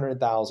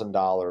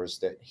 $500,000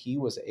 that he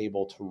was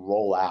able to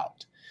roll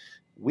out,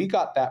 we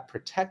got that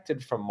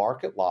protected from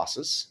market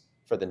losses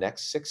for the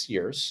next 6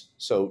 years.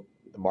 So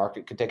the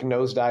market could take a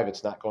nosedive.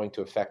 It's not going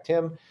to affect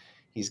him.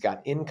 He's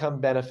got income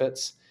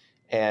benefits.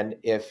 And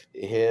if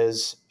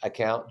his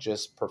account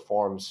just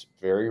performs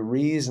very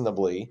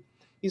reasonably,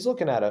 he's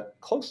looking at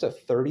close to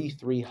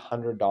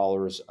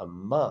 $3,300 a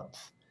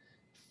month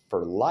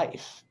for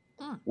life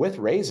with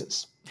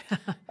raises.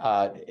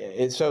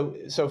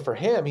 So for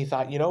him, he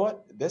thought, you know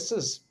what? This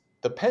is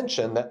the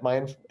pension that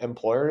my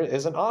employer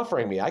isn't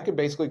offering me. I could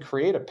basically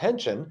create a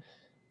pension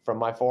from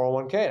my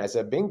 401k. And I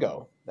said,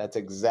 bingo. That's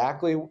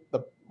exactly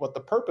what the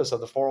purpose of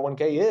the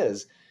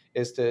 401k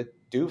is to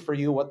do for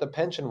you what the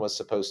pension was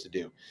supposed to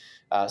do.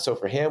 So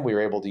for him, we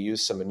were able to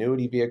use some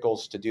annuity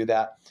vehicles to do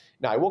that.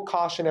 Now, I will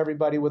caution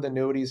everybody with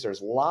annuities.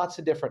 There's lots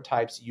of different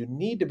types. You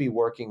need to be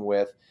working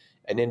with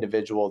an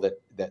individual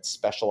that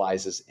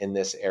specializes in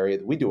this area.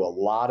 We do a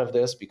lot of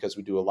this because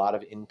we do a lot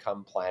of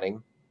income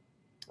planning.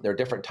 There are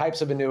different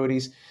types of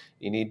annuities.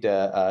 You need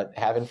to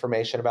have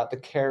information about the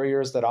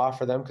carriers that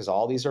offer them, because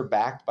all these are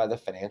backed by the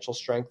financial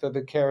strength of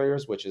the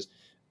carriers, which is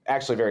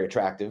actually very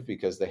attractive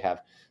because they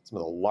have some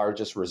of the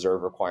largest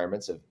reserve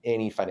requirements of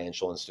any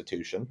financial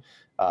institution.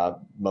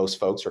 Most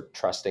folks are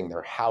trusting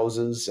their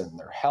houses and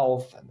their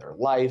health and their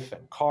life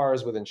and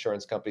cars with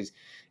insurance companies.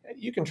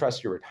 You can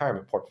trust your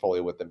retirement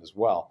portfolio with them as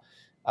well.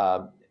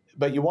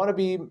 But you want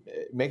to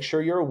make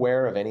sure you're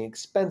aware of any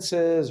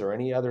expenses or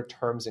any other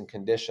terms and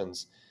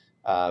conditions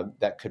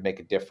that could make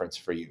a difference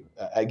for you.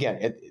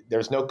 Again,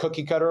 there's no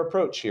cookie cutter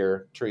approach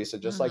here, Teresa,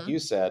 just like you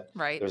said.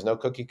 Right. There's no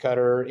cookie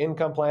cutter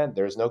income plan.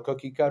 There's no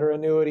cookie cutter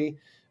annuity.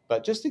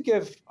 But just to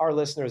give our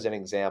listeners an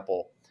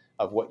example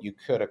of what you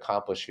could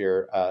accomplish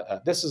here,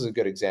 this is a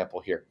good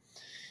example here.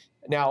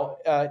 Now,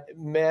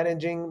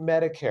 managing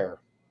Medicare.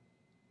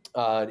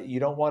 You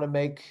don't want to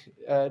make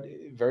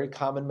very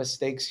common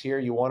mistakes here.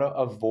 You want to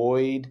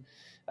avoid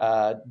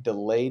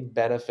delayed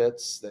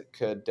benefits that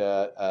could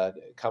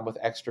come with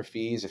extra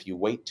fees. If you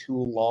wait too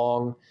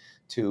long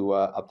to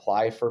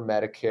apply for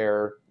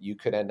Medicare, you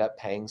could end up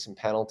paying some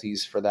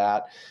penalties for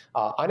that.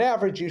 On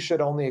average, you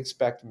should only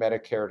expect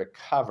Medicare to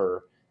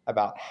cover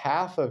about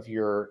half of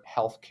your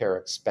healthcare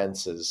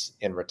expenses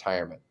in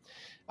retirement.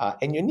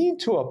 And you need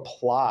to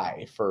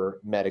apply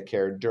for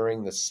Medicare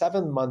during the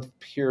 7-month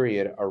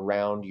period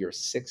around your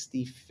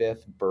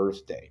 65th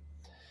birthday.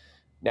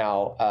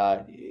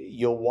 Now,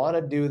 you'll want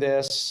to do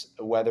this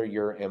whether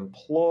you're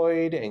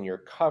employed and you're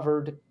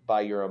covered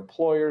by your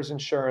employer's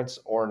insurance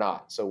or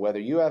not. So whether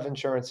you have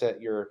insurance at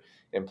your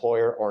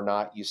employer or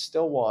not, you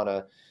still want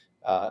to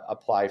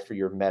apply for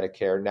your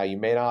Medicare. Now, you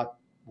may not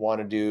want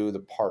to do the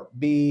Part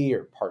B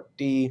or Part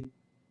D,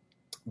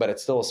 but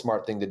it's still a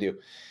smart thing to do.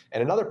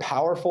 And another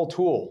powerful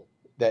tool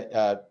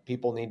that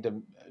people need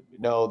to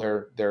know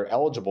they're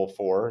eligible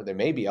for, they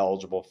may be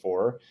eligible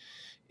for,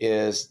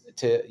 is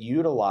to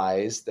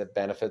utilize the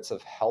benefits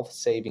of health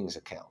savings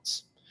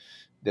accounts.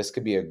 This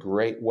could be a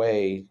great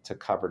way to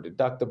cover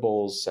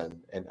deductibles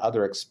and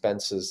other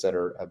expenses that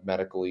are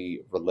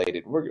medically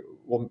related.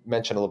 We'll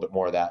mention a little bit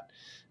more of that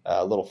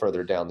a little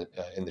further down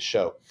in the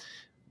show.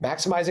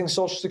 Maximizing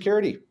Social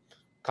Security.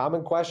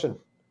 Common question.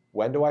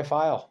 When do I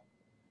file?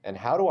 And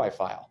how do I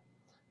file?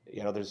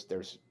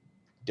 There's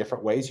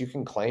different ways you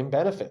can claim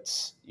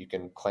benefits. You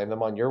can claim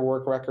them on your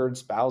work record,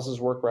 spouse's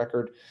work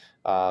record.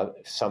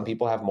 Some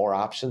people have more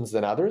options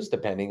than others,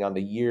 depending on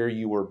the year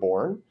you were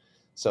born.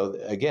 So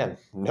again,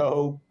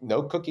 no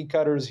cookie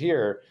cutters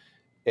here.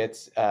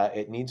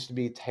 It needs to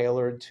be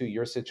tailored to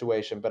your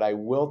situation. But I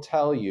will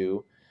tell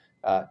you,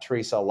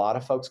 Teresa, a lot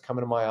of folks come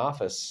into my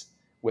office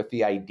with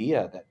the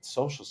idea that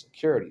Social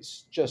Security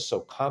is just so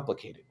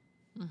complicated.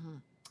 Mm-hmm.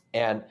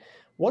 And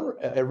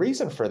a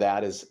reason for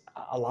that is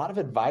a lot of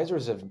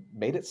advisors have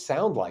made it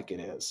sound like it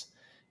is.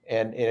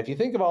 And if you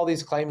think of all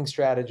these claiming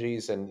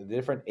strategies and the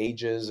different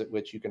ages at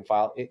which you can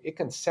file, it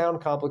can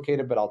sound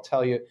complicated, but I'll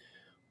tell you,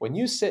 when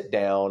you sit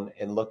down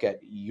and look at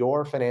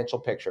your financial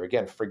picture,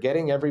 again,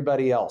 forgetting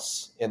everybody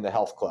else in the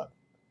health club,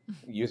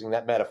 using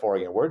that metaphor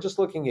again, we're just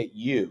looking at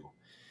you,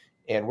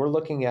 and we're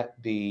looking at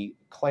the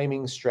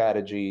claiming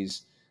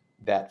strategies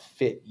that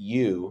fit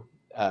you.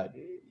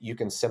 You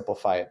can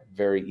simplify it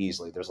very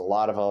easily. There's a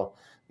lot of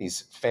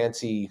these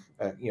fancy,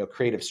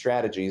 creative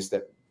strategies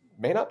that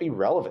may not be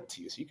relevant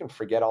to you. So you can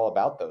forget all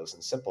about those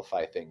and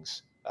simplify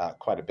things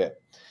quite a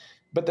bit.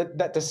 But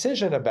that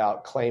decision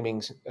about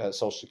claiming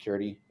Social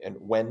Security and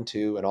when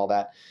to and all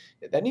that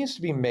needs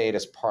to be made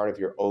as part of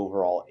your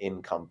overall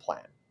income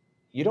plan.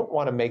 You don't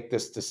want to make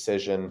this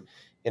decision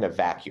in a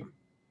vacuum,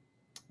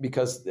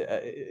 because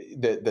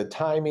the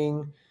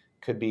timing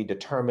could be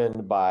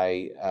determined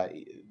by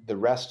the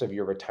rest of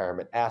your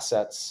retirement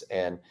assets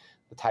and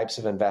the types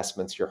of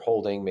investments you're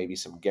holding, maybe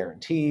some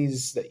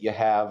guarantees that you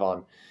have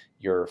on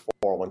your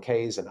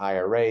 401ks and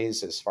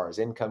IRAs as far as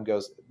income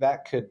goes.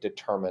 That could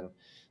determine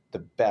the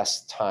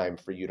best time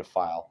for you to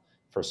file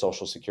for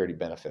Social Security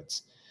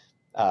benefits.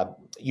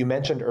 You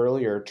mentioned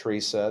earlier,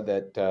 Teresa,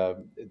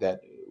 that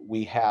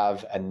we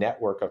have a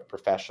network of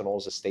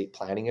professionals. Estate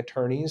planning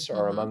attorneys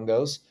are among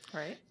those.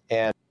 Right.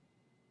 And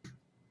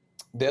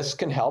this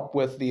can help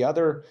with the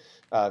other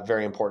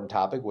very important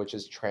topic, which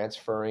is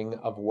transferring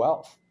of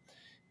wealth.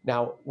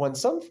 Now, when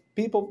some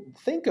people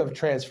think of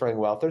transferring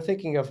wealth, they're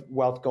thinking of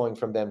wealth going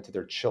from them to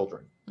their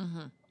children.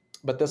 Mm-hmm.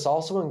 But this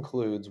also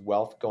includes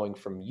wealth going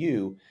from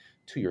you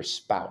to your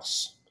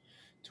spouse,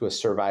 to a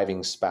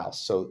surviving spouse.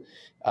 So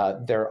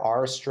there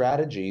are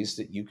strategies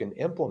that you can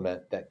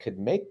implement that could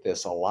make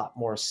this a lot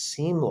more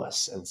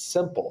seamless and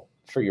simple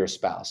for your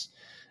spouse.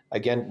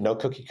 Again, no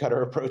cookie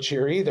cutter approach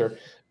here either,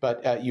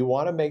 but you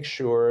want to make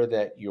sure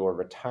that your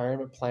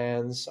retirement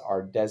plans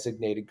are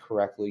designated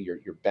correctly,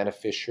 your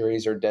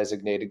beneficiaries are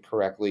designated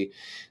correctly.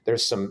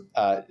 There's some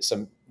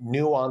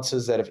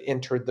nuances that have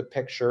entered the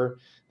picture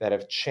that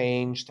have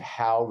changed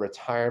how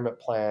retirement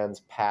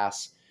plans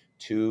pass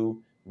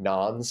to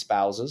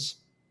non-spouses.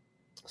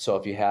 So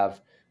if you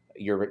have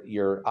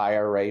your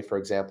IRA, for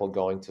example,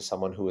 going to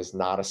someone who is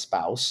not a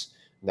spouse,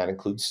 and that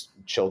includes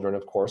children,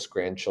 of course,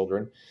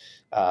 grandchildren,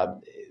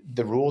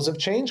 the rules have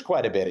changed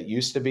quite a bit. It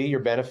used to be your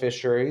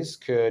beneficiaries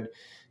could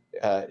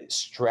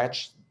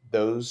stretch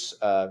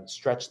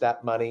that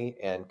money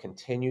and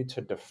continue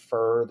to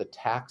defer the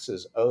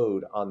taxes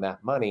owed on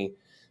that money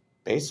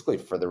basically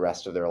for the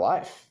rest of their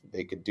life.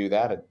 They could do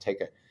that and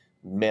take a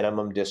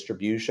minimum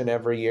distribution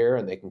every year,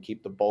 and they can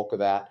keep the bulk of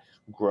that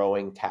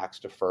growing tax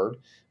deferred.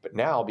 But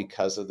now,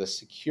 because of the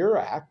Secure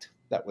Act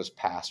that was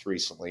passed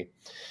recently,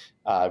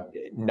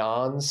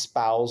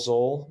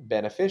 non-spousal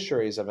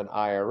beneficiaries of an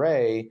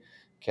IRA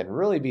can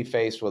really be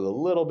faced with a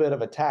little bit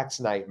of a tax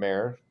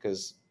nightmare,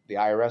 because the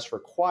IRS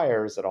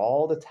requires that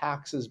all the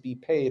taxes be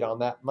paid on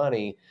that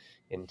money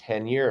in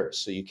 10 years.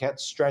 So you can't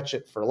stretch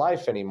it for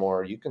life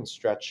anymore. You can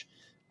stretch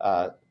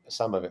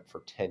some of it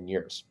for 10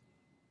 years.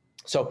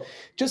 So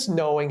just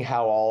knowing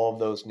how all of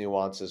those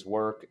nuances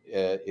work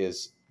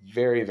is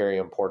very, very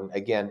important.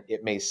 Again,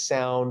 it may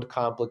sound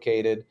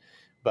complicated,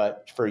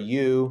 but for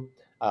you,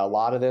 a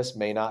lot of this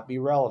may not be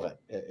relevant.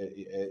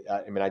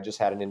 I mean, I just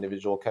had an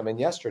individual come in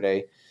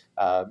yesterday,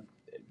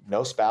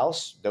 no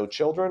spouse, no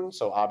children.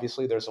 So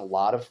obviously there's a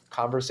lot of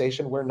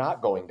conversation we're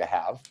not going to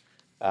have,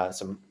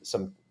 some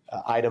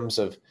items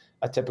of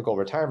a typical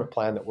retirement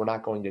plan that we're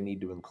not going to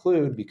need to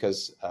include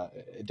because a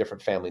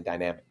different family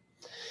dynamic.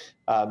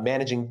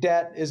 Managing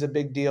debt is a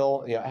big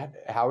deal. You know,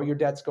 how are your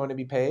debts going to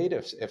be paid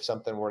if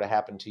something were to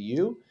happen to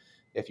you,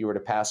 if you were to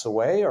pass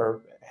away,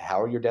 or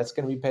how are your debts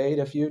going to be paid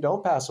if you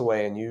don't pass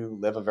away and you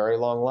live a very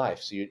long life?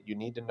 So you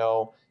need to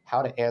know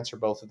how to answer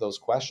both of those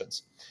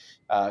questions.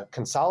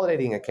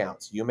 Consolidating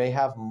accounts. You may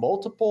have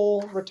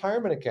multiple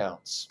retirement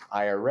accounts,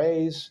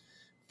 IRAs,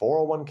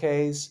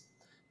 401ks.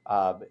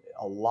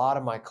 A lot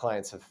of my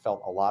clients have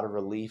felt a lot of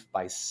relief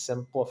by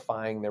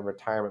simplifying their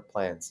retirement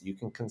plans. You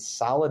can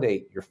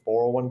consolidate your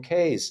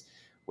 401ks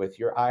with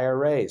your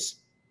IRAs.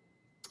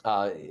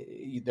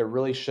 There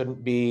really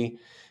shouldn't be,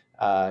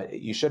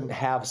 you shouldn't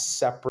have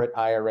separate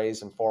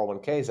IRAs and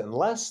 401ks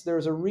unless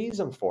there's a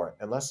reason for it,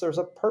 unless there's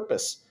a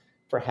purpose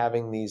for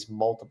having these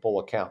multiple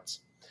accounts.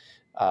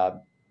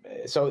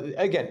 So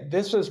again,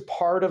 this is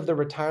part of the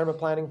retirement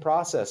planning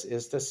process,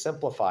 is to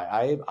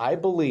simplify. I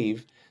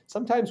believe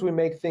sometimes we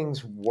make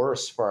things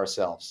worse for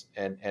ourselves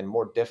and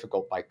more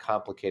difficult by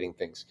complicating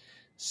things.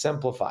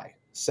 Simplify.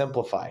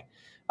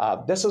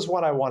 This is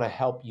what I want to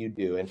help you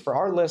do. And for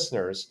our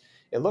listeners,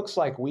 it looks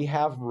like we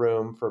have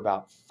room for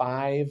about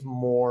 5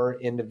 more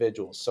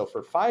individuals. So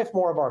for 5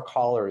 more of our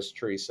callers,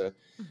 Teresa,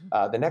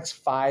 the next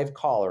 5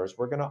 callers,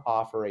 we're going to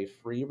offer a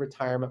free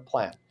retirement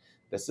plan.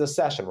 This is a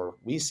session where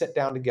we sit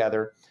down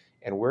together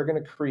and we're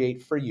going to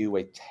create for you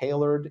a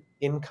tailored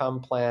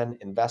income plan,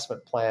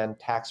 investment plan,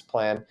 tax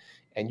plan,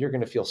 and you're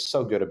going to feel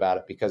so good about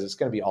it because it's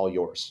going to be all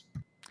yours.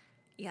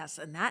 Yes,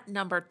 and that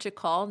number to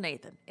call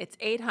Nathan, it's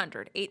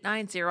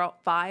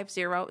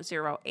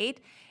 800-890-5008,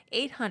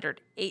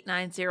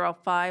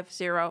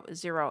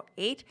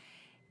 800-890-5008.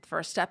 The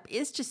first step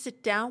is to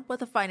sit down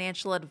with a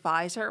financial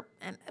advisor,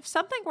 and if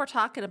something we're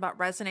talking about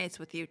resonates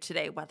with you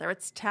today, whether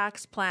it's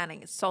tax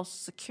planning, it's Social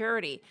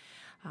Security,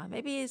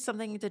 maybe it's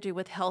something to do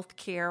with health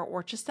care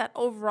or just that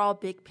overall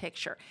big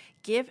picture,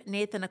 give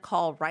Nathan a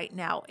call right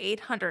now,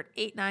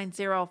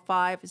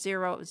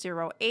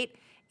 800-890-5008,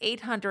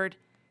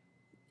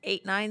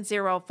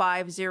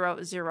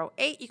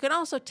 800-890-5008. You can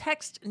also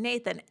text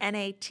Nathan,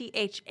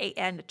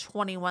 Nathan,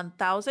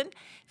 21000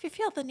 if you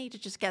feel the need to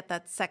just get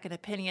that second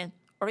opinion,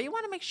 or you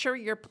want to make sure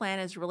your plan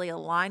is really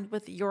aligned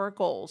with your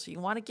goals. You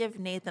want to give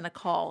Nathan a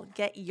call,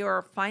 get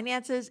your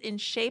finances in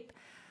shape.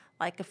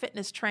 Like a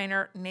fitness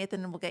trainer,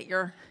 Nathan will get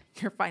your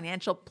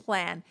financial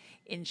plan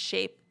in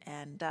shape,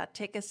 and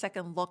take a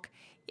second look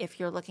if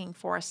you're looking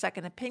for a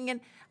second opinion.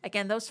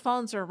 Again, those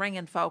phones are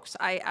ringing, folks.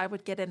 I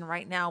would get in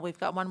right now. We've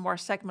got one more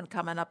segment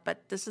coming up,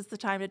 but this is the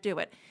time to do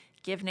it.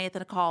 Give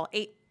Nathan a call,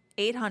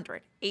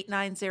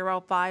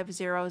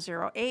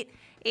 800-890-5008,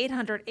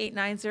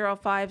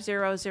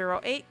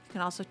 800-890-5008. You can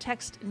also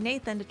text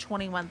Nathan to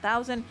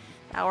 21000.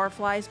 The hour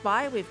flies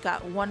by. We've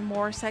got one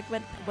more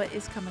segment. What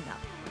is coming up?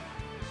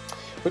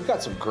 We've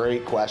got some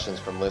great questions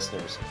from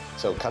listeners.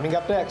 So coming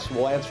up next,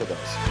 we'll answer those.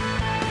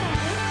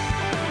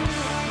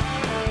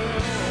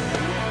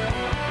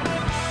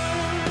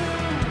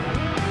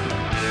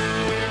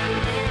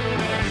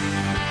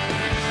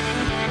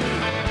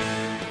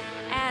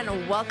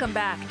 And welcome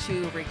back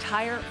to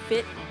Retire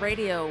Fit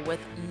Radio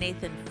with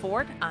Nathan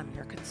Ford. I'm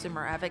your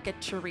consumer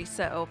advocate,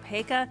 Teresa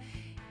Opeka.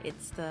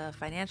 It's the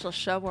financial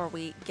show where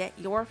we get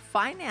your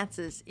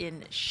finances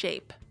in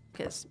shape,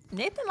 because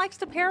Nathan likes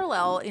to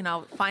parallel,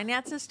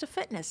 finances to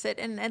fitness.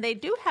 And they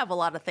do have a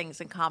lot of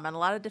things in common, a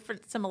lot of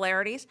different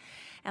similarities.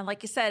 And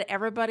like you said,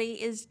 everybody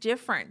is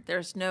different.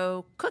 There's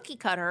no cookie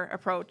cutter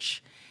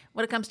approach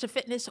when it comes to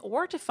fitness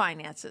or to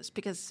finances,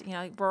 because,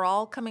 we're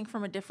all coming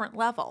from a different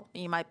level.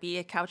 You might be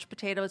a couch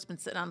potato who's been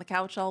sitting on the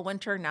couch all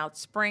winter. Now it's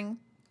spring.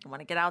 You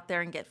want to get out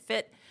there and get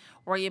fit.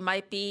 Or you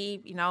might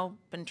be,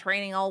 been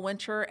training all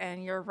winter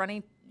and you're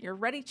running You're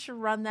ready to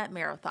run that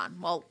marathon.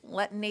 Well,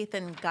 let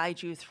Nathan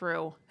guide you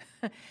through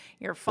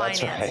your That's right.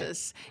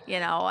 finances,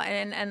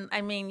 and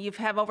I mean, you've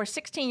have over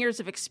 16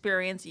 years of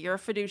experience. You're a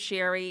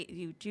fiduciary.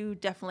 You do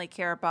definitely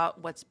care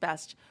about what's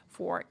best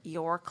for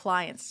your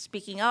clients.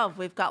 Speaking of,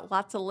 we've got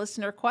lots of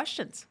listener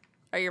questions.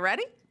 Are you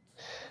ready?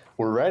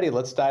 We're ready.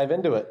 Let's dive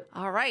into it.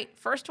 All right.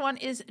 First one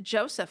is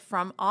Joseph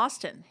from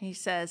Austin. He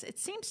says, it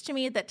seems to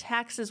me that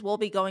taxes will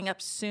be going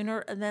up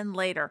sooner than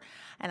later,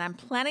 and I'm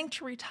planning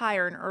to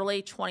retire in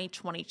early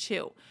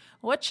 2022.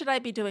 What should I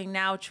be doing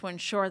now to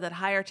ensure that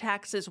higher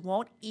taxes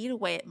won't eat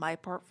away at my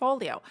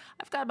portfolio?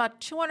 I've got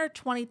about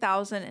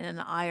 $220,000 in an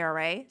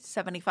IRA,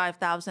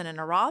 $75,000 in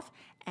a Roth,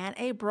 and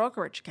a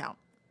brokerage account.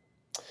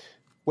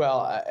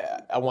 Well,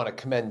 I want to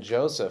commend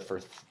Joseph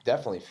for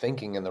definitely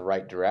thinking in the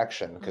right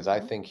direction, because I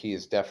think he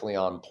is definitely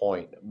on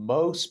point.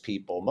 Most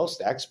people,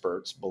 most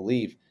experts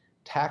believe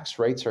tax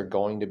rates are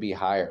going to be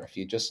higher. If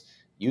you just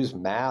use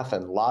math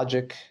and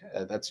logic,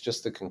 that's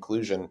just the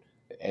conclusion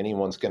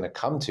anyone's going to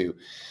come to.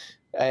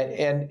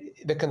 And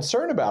the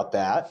concern about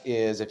that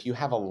is if you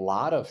have a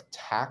lot of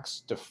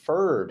tax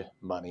deferred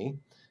money,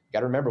 you got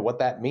to remember what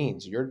that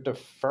means. You're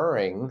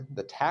deferring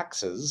the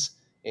taxes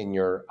in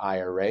your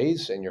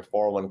IRAs and your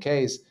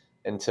 401ks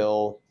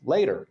until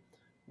later,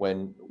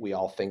 when we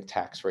all think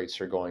tax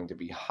rates are going to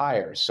be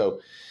higher.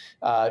 So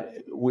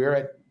we're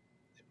at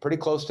pretty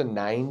close to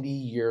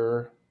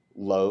 90-year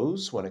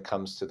lows when it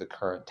comes to the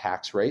current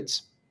tax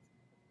rates.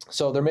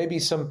 So there may be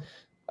some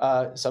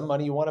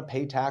money you want to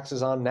pay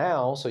taxes on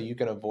now so you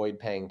can avoid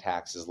paying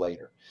taxes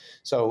later.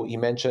 So he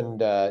mentioned,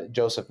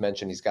 Joseph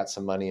mentioned he's got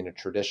some money in a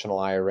traditional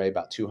IRA,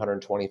 about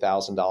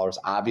 $220,000.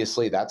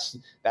 Obviously, that's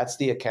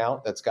the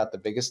account that's got the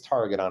biggest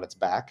target on its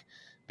back,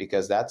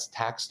 because that's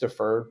tax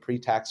deferred,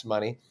 pre-tax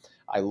money.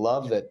 I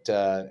love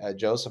that,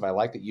 Joseph, I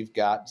like that you've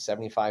got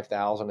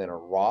 $75,000 in a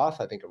Roth.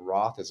 I think a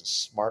Roth is a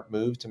smart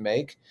move to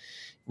make.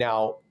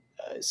 Now,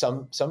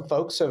 some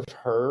folks have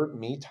heard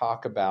me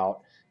talk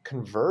about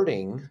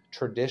converting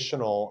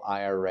traditional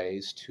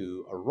IRAs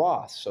to a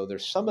Roth. So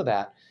there's some of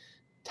that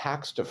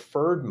tax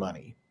deferred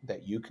money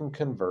that you can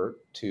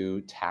convert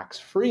to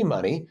tax-free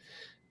money.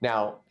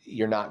 Now,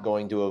 you're not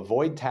going to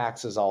avoid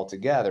taxes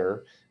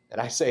altogether. And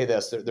I say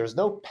this, there's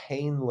no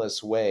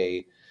painless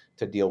way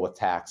to deal with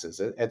taxes.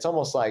 It's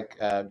almost like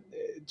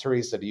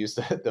Teresa, to use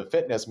the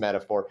fitness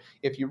metaphor,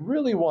 if you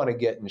really want to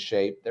get in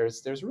shape,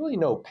 there's really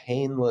no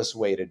painless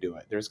way to do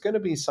it. There's going to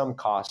be some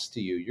cost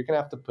to you. You're going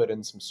to have to put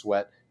in some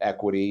sweat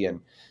equity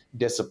and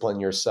discipline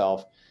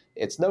yourself.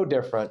 It's no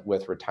different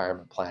with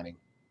retirement planning.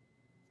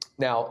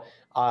 Now,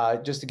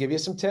 just to give you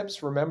some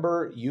tips,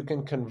 remember you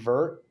can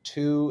convert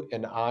to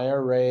an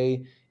IRA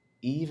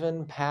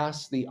even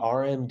past the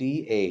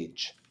RMD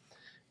age.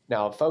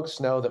 Now, folks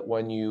know that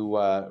when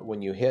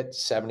you hit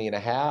 70 and a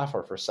half,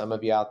 or for some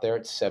of you out there,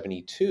 it's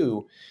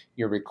 72,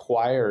 you're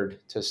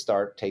required to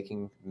start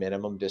taking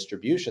minimum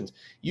distributions.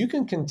 You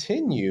can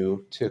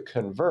continue to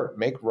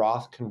make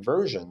Roth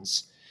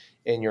conversions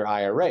in your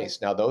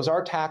IRAs. Now, those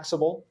are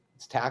taxable.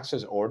 It's taxed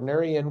as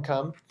ordinary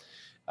income.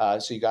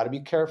 So you got to be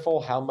careful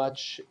how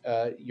much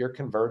you're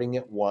converting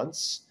at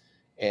once,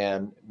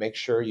 and make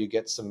sure you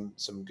get some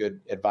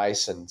good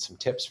advice and some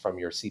tips from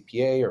your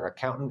CPA or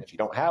accountant. If you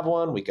don't have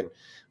one, we can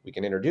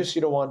introduce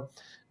you to one.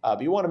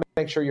 But you want to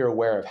make sure you're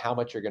aware of how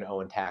much you're going to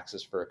owe in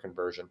taxes for a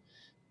conversion,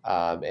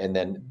 and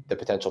then the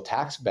potential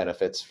tax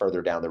benefits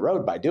further down the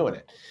road by doing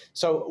it.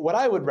 So what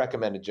I would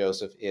recommend to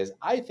Joseph is,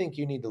 I think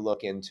you need to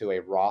look into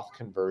a Roth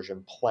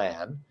conversion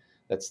plan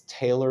that's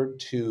tailored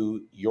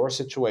to your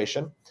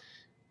situation.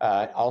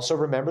 Also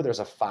remember, there's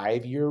a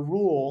 5-year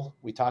rule.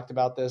 We talked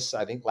about this,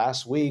 I think,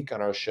 last week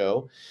on our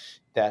show,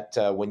 that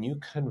when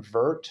you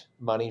convert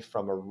money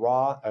from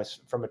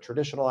a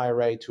traditional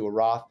IRA to a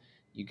Roth,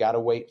 you got to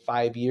wait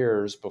 5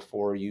 years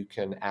before you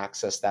can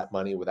access that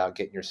money without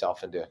getting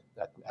yourself into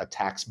a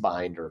tax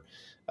bind or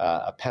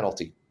a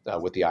penalty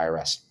with the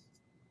IRS.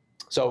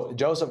 So,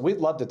 Joseph, we'd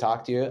love to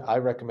talk to you. I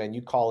recommend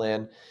you call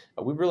in.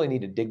 We really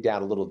need to dig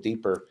down a little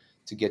deeper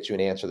to get you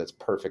an answer that's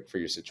perfect for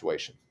your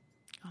situation.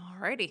 All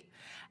righty.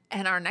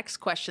 And our next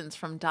question's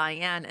from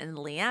Diane and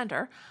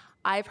Leander.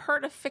 I've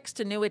heard of fixed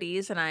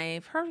annuities, and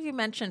I've heard you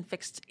mention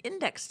fixed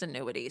indexed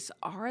annuities.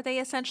 Are they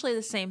essentially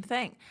the same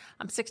thing?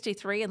 I'm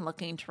 63 and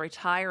looking to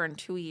retire in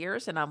 2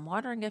 years, and I'm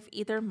wondering if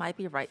either might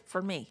be right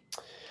for me.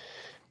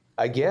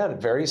 Again,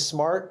 very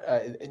smart.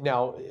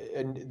 Now,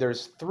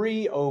 there's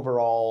 3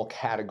 overall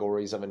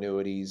categories of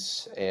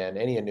annuities, and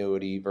any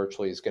annuity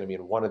virtually is going to be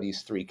in one of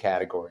these 3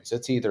 categories.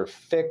 It's either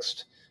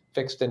fixed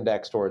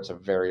indexed, or it's a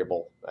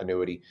variable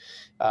annuity.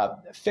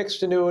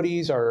 Fixed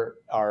annuities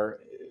are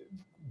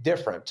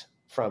different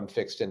from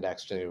fixed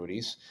indexed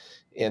annuities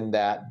in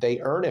that they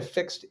earn a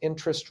fixed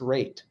interest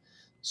rate.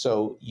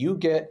 So you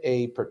get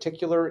a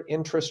particular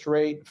interest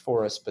rate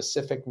for a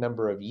specific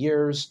number of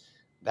years.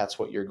 That's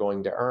what you're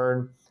going to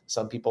earn.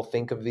 Some people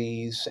think of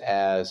these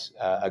as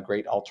a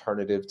great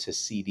alternative to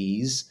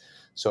CDs.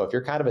 So if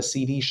you're kind of a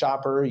CD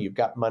shopper, you've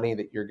got money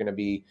that you're going to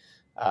be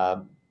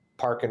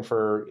parking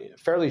for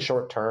fairly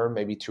short term,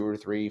 maybe 2 or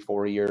 3,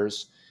 4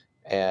 years.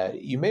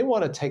 You may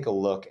want to take a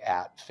look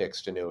at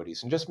fixed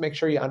annuities and just make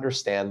sure you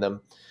understand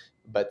them.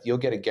 But you'll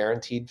get a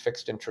guaranteed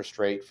fixed interest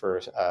rate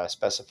for a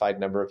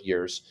specified number of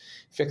years.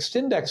 Fixed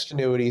indexed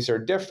annuities are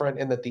different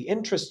in that the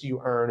interest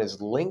you earn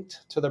is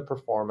linked to the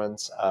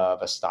performance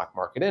of a stock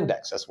market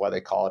index. That's why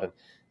they call it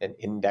an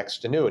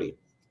indexed annuity.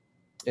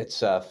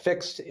 It's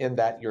fixed in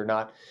that you're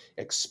not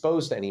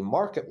exposed to any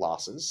market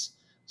losses.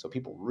 So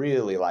people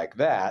really like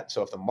that.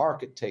 So if the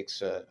market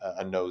takes a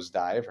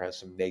nosedive or has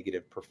some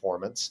negative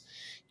performance,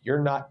 you're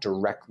not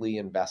directly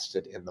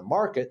invested in the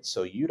market,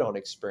 so you don't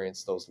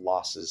experience those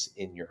losses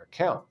in your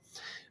account.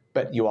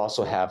 But you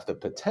also have the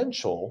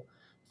potential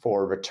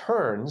for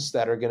returns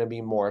that are going to be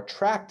more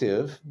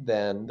attractive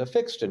than the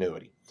fixed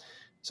annuity.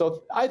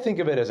 So I think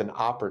of it as an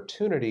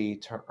opportunity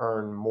to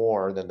earn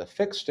more than the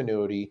fixed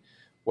annuity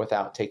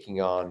without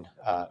taking on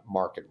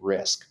market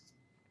risk.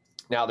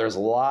 Now, there's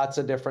lots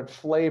of different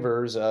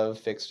flavors of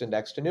fixed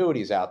indexed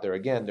annuities out there.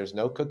 Again, there's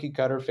no cookie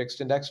cutter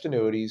fixed indexed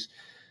annuities.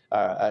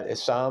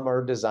 Some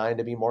are designed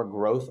to be more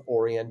growth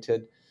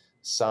oriented.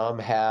 Some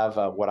have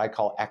what I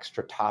call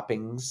extra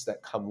toppings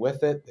that come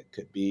with it. That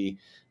could be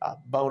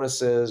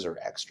bonuses or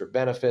extra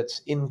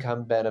benefits,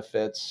 income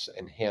benefits,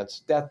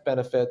 enhanced death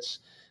benefits.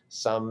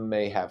 Some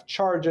may have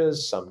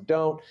charges, some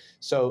don't.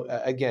 So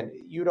again,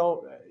 you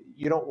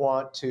don't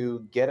want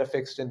to get a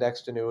fixed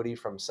indexed annuity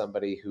from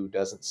somebody who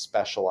doesn't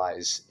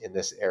specialize in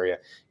this area.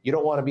 You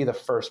don't want to be the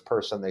first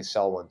person they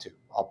sell one to.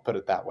 I'll put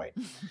it that way.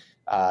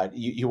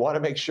 You want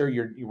to make sure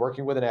you're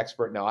working with an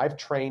expert. Now, I've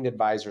trained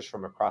advisors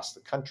from across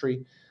the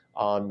country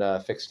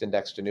on fixed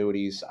indexed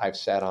annuities. I've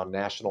sat on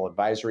national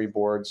advisory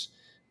boards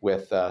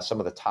with some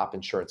of the top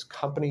insurance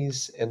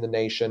companies in the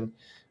nation,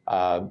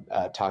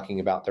 talking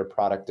about their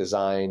product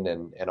design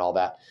and all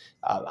that.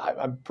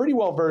 I'm pretty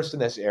well versed in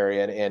this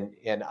area,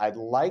 and I'd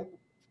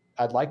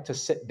like to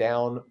sit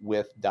down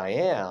with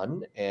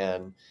Diane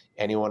and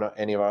any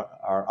of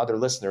our other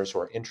listeners who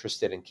are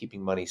interested in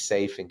keeping money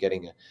safe and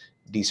getting a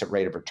decent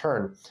rate of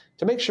return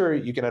to make sure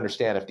you can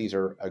understand if these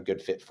are a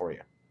good fit for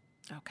you.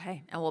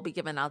 Okay, and we'll be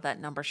giving out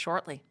that number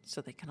shortly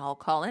so they can all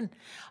call in.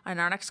 And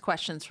our next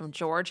question is from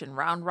George in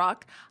Round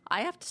Rock.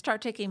 I have to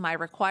start taking my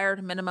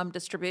required minimum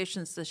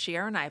distributions this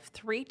year, and I have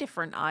 3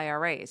 different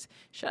IRAs.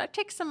 Should I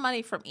take some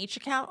money from each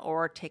account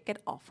or take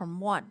it all from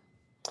one?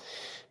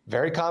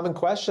 Very common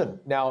question.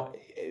 Now,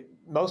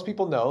 most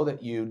people know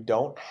that you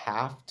don't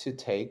have to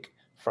take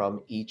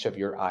from each of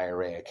your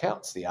IRA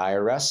accounts. The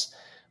IRS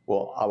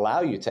will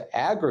allow you to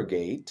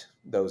aggregate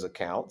those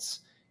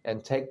accounts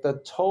and take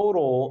the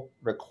total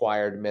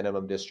required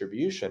minimum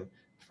distribution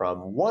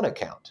from one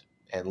account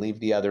and leave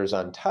the others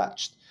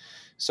untouched.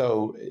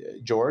 So,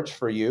 George,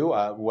 for you,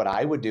 what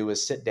I would do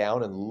is sit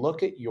down and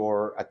look at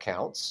your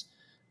accounts,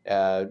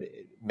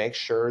 make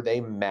sure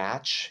they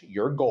match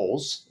your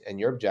goals and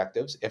your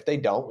objectives. If they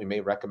don't, we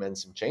may recommend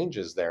some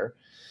changes there.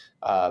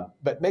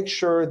 But make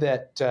sure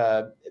that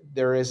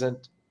there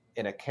isn't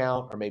an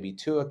account or maybe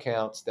 2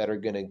 accounts that are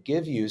going to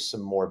give you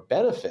some more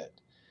benefit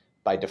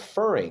by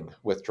deferring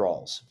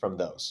withdrawals from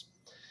those.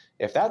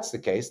 If that's the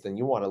case, then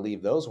you want to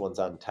leave those ones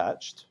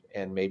untouched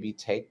and maybe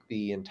take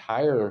the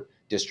entire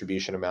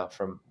distribution amount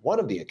from one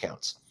of the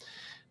accounts.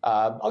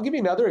 I'll give you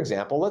another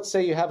example. Let's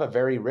say you have a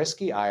very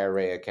risky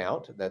IRA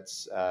account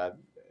that's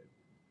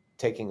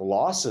taking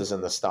losses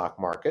in the stock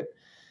market,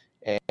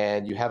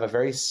 and you have a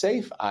very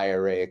safe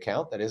IRA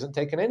account that isn't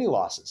taking any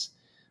losses.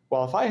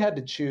 Well, if I had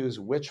to choose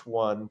which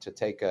one to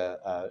take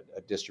a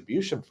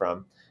distribution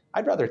from,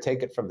 I'd rather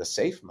take it from the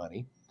safe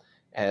money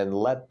and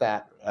let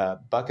that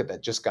bucket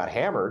that just got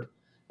hammered,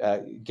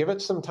 give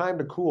it some time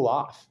to cool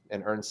off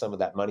and earn some of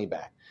that money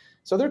back.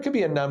 So there could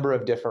be a number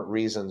of different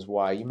reasons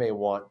why you may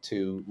want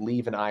to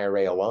leave an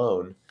IRA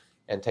alone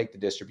and take the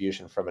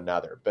distribution from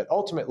another. But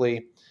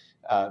ultimately,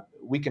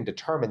 we can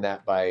determine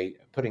that by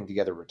putting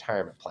together a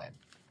retirement plan.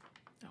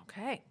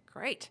 Okay,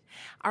 great.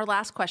 Our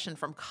last question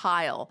from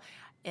Kyle,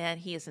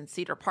 and he is in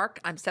Cedar Park.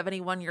 I'm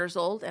 71 years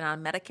old and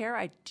on Medicare.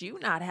 I do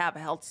not have a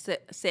health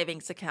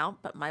savings account,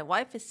 but my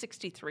wife is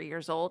 63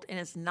 years old and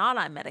is not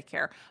on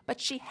Medicare, but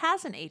she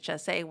has an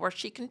HSA where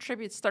she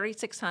contributes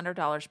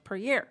 $3,600 per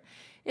year.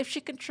 If she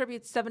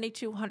contributes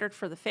 $7,200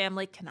 for the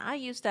family, can I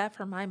use that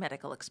for my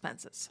medical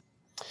expenses?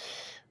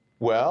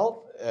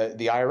 Well,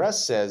 the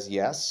IRS says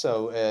yes.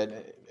 So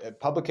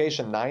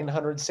publication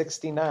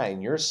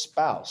 969, your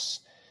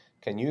spouse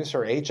can use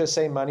her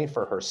HSA money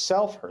for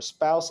herself, her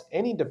spouse,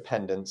 any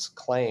dependents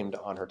claimed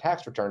on her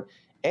tax return,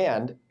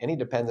 and any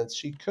dependents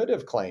she could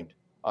have claimed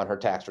on her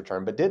tax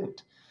return but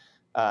didn't.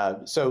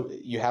 So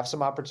you have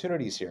some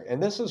opportunities here.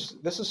 And this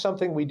is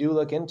something we do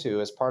look into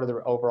as part of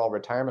the overall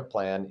retirement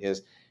plan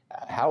is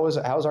how's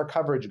our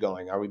coverage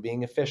going? Are we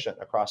being efficient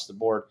across the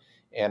board?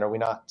 And are we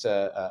not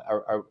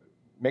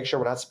make sure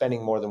we're not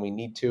spending more than we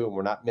need to and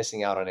we're not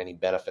missing out on any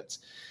benefits?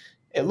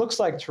 It looks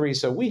like,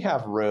 Teresa, we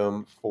have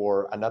room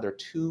for another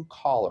 2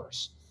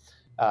 callers.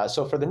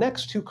 So for the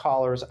next 2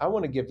 callers, I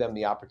want to give them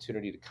the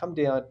opportunity to come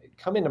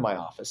into my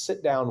office,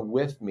 sit down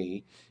with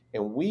me,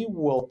 and we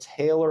will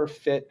tailor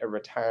fit a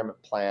retirement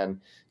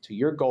plan to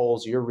your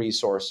goals, your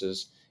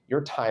resources,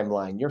 your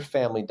timeline, your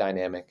family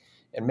dynamic,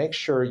 and make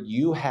sure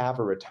you have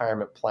a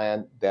retirement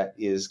plan that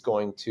is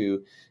going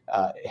to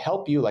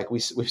help you, like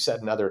we've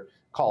said in other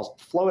calls,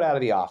 float out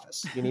of the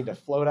office. You need to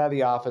float out of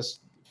the office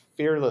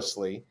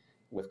fearlessly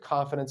with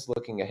confidence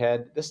looking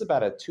ahead. This is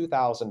about a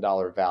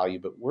 $2,000 value,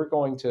 but we're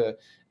going to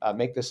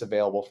make this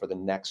available for the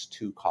next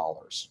 2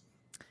 callers.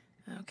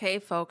 Okay,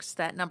 folks,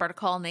 that number to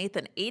call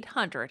Nathan,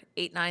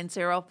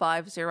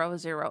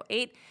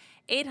 800-890-5008.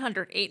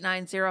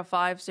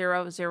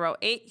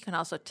 800-890-5008. You can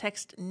also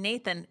text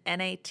Nathan,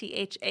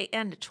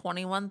 Nathan, to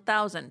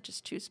 21,000.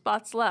 Just 2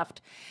 spots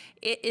left.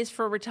 It is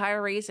for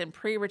retirees and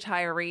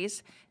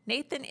pre-retirees.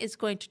 Nathan is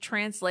going to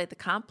translate the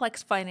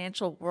complex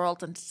financial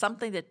world into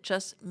something that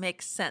just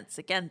makes sense.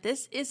 Again,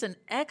 this is an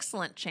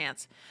excellent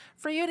chance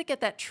for you to get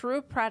that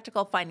true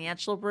practical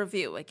financial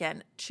review.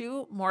 Again,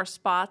 2 more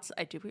spots.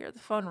 I do hear the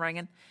phone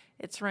ringing.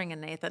 It's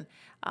ringing, Nathan.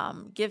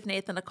 Give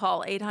Nathan a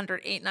call,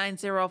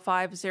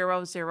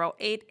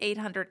 800-890-5008,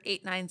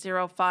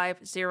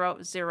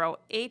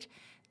 800-890-5008.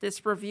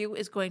 This review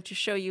is going to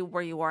show you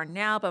where you are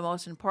now, but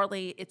most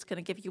importantly, it's going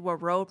to give you a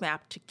roadmap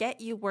to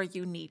get you where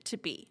you need to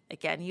be.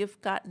 Again,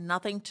 you've got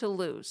nothing to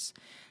lose.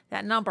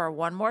 That number,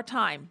 one more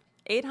time,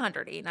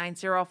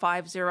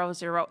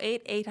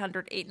 800-890-5008,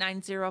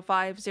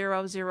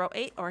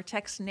 800-890-5008, or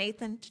text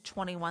Nathan to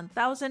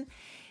 21,000.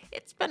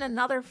 It's been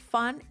another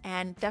fun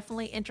and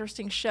definitely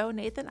interesting show,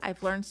 Nathan.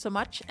 I've learned so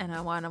much, and I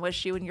want to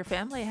wish you and your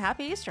family a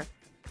happy Easter.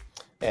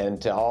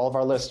 And to all of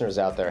our listeners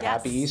out there, yes,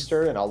 happy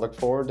Easter, and I'll look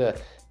forward to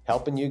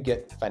helping you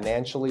get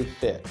financially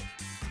fit.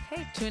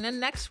 Hey, tune in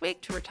next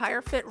week to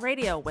Retire Fit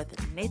Radio with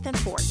Nathan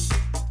Fort.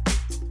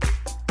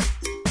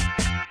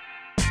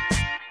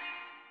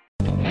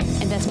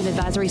 Investment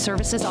advisory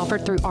services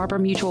offered through Arbor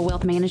Mutual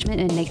Wealth Management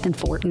and Nathan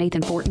Fort.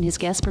 Nathan Fort and his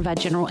guests provide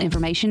general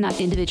information,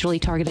 not individually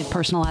targeted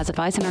personalized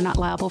advice, and are not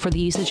liable for the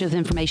usage of the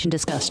information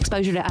discussed.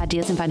 Exposure to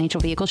ideas and financial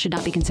vehicles should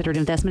not be considered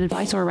investment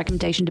advice or a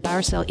recommendation to buy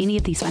or sell any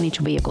of these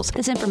financial vehicles.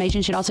 This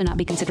information should also not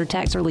be considered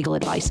tax or legal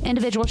advice.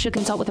 Individuals should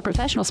consult with a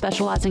professional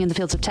specializing in the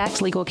fields of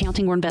tax, legal,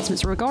 accounting, or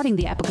investments regarding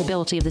the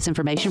applicability of this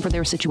information for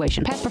their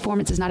situation. Past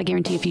performance is not a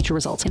guarantee of future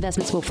results.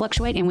 Investments will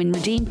fluctuate and when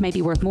redeemed may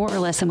be worth more or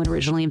less than when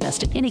originally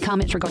invested. Any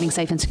comments regarding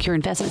safe and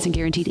secure investments and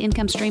guaranteed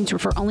income streams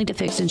refer only to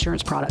fixed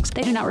insurance products.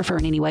 They do not refer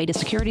in any way to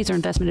securities or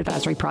investment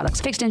advisory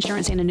products. Fixed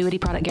insurance and annuity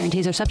product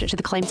guarantees are subject to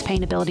the claims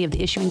paying ability of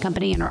the issuing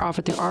company and are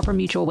offered through Arbor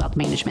Mutual Wealth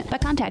Management. By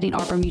contacting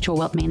Arbor Mutual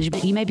Wealth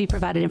Management, you may be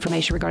provided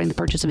information regarding the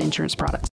purchase of insurance products.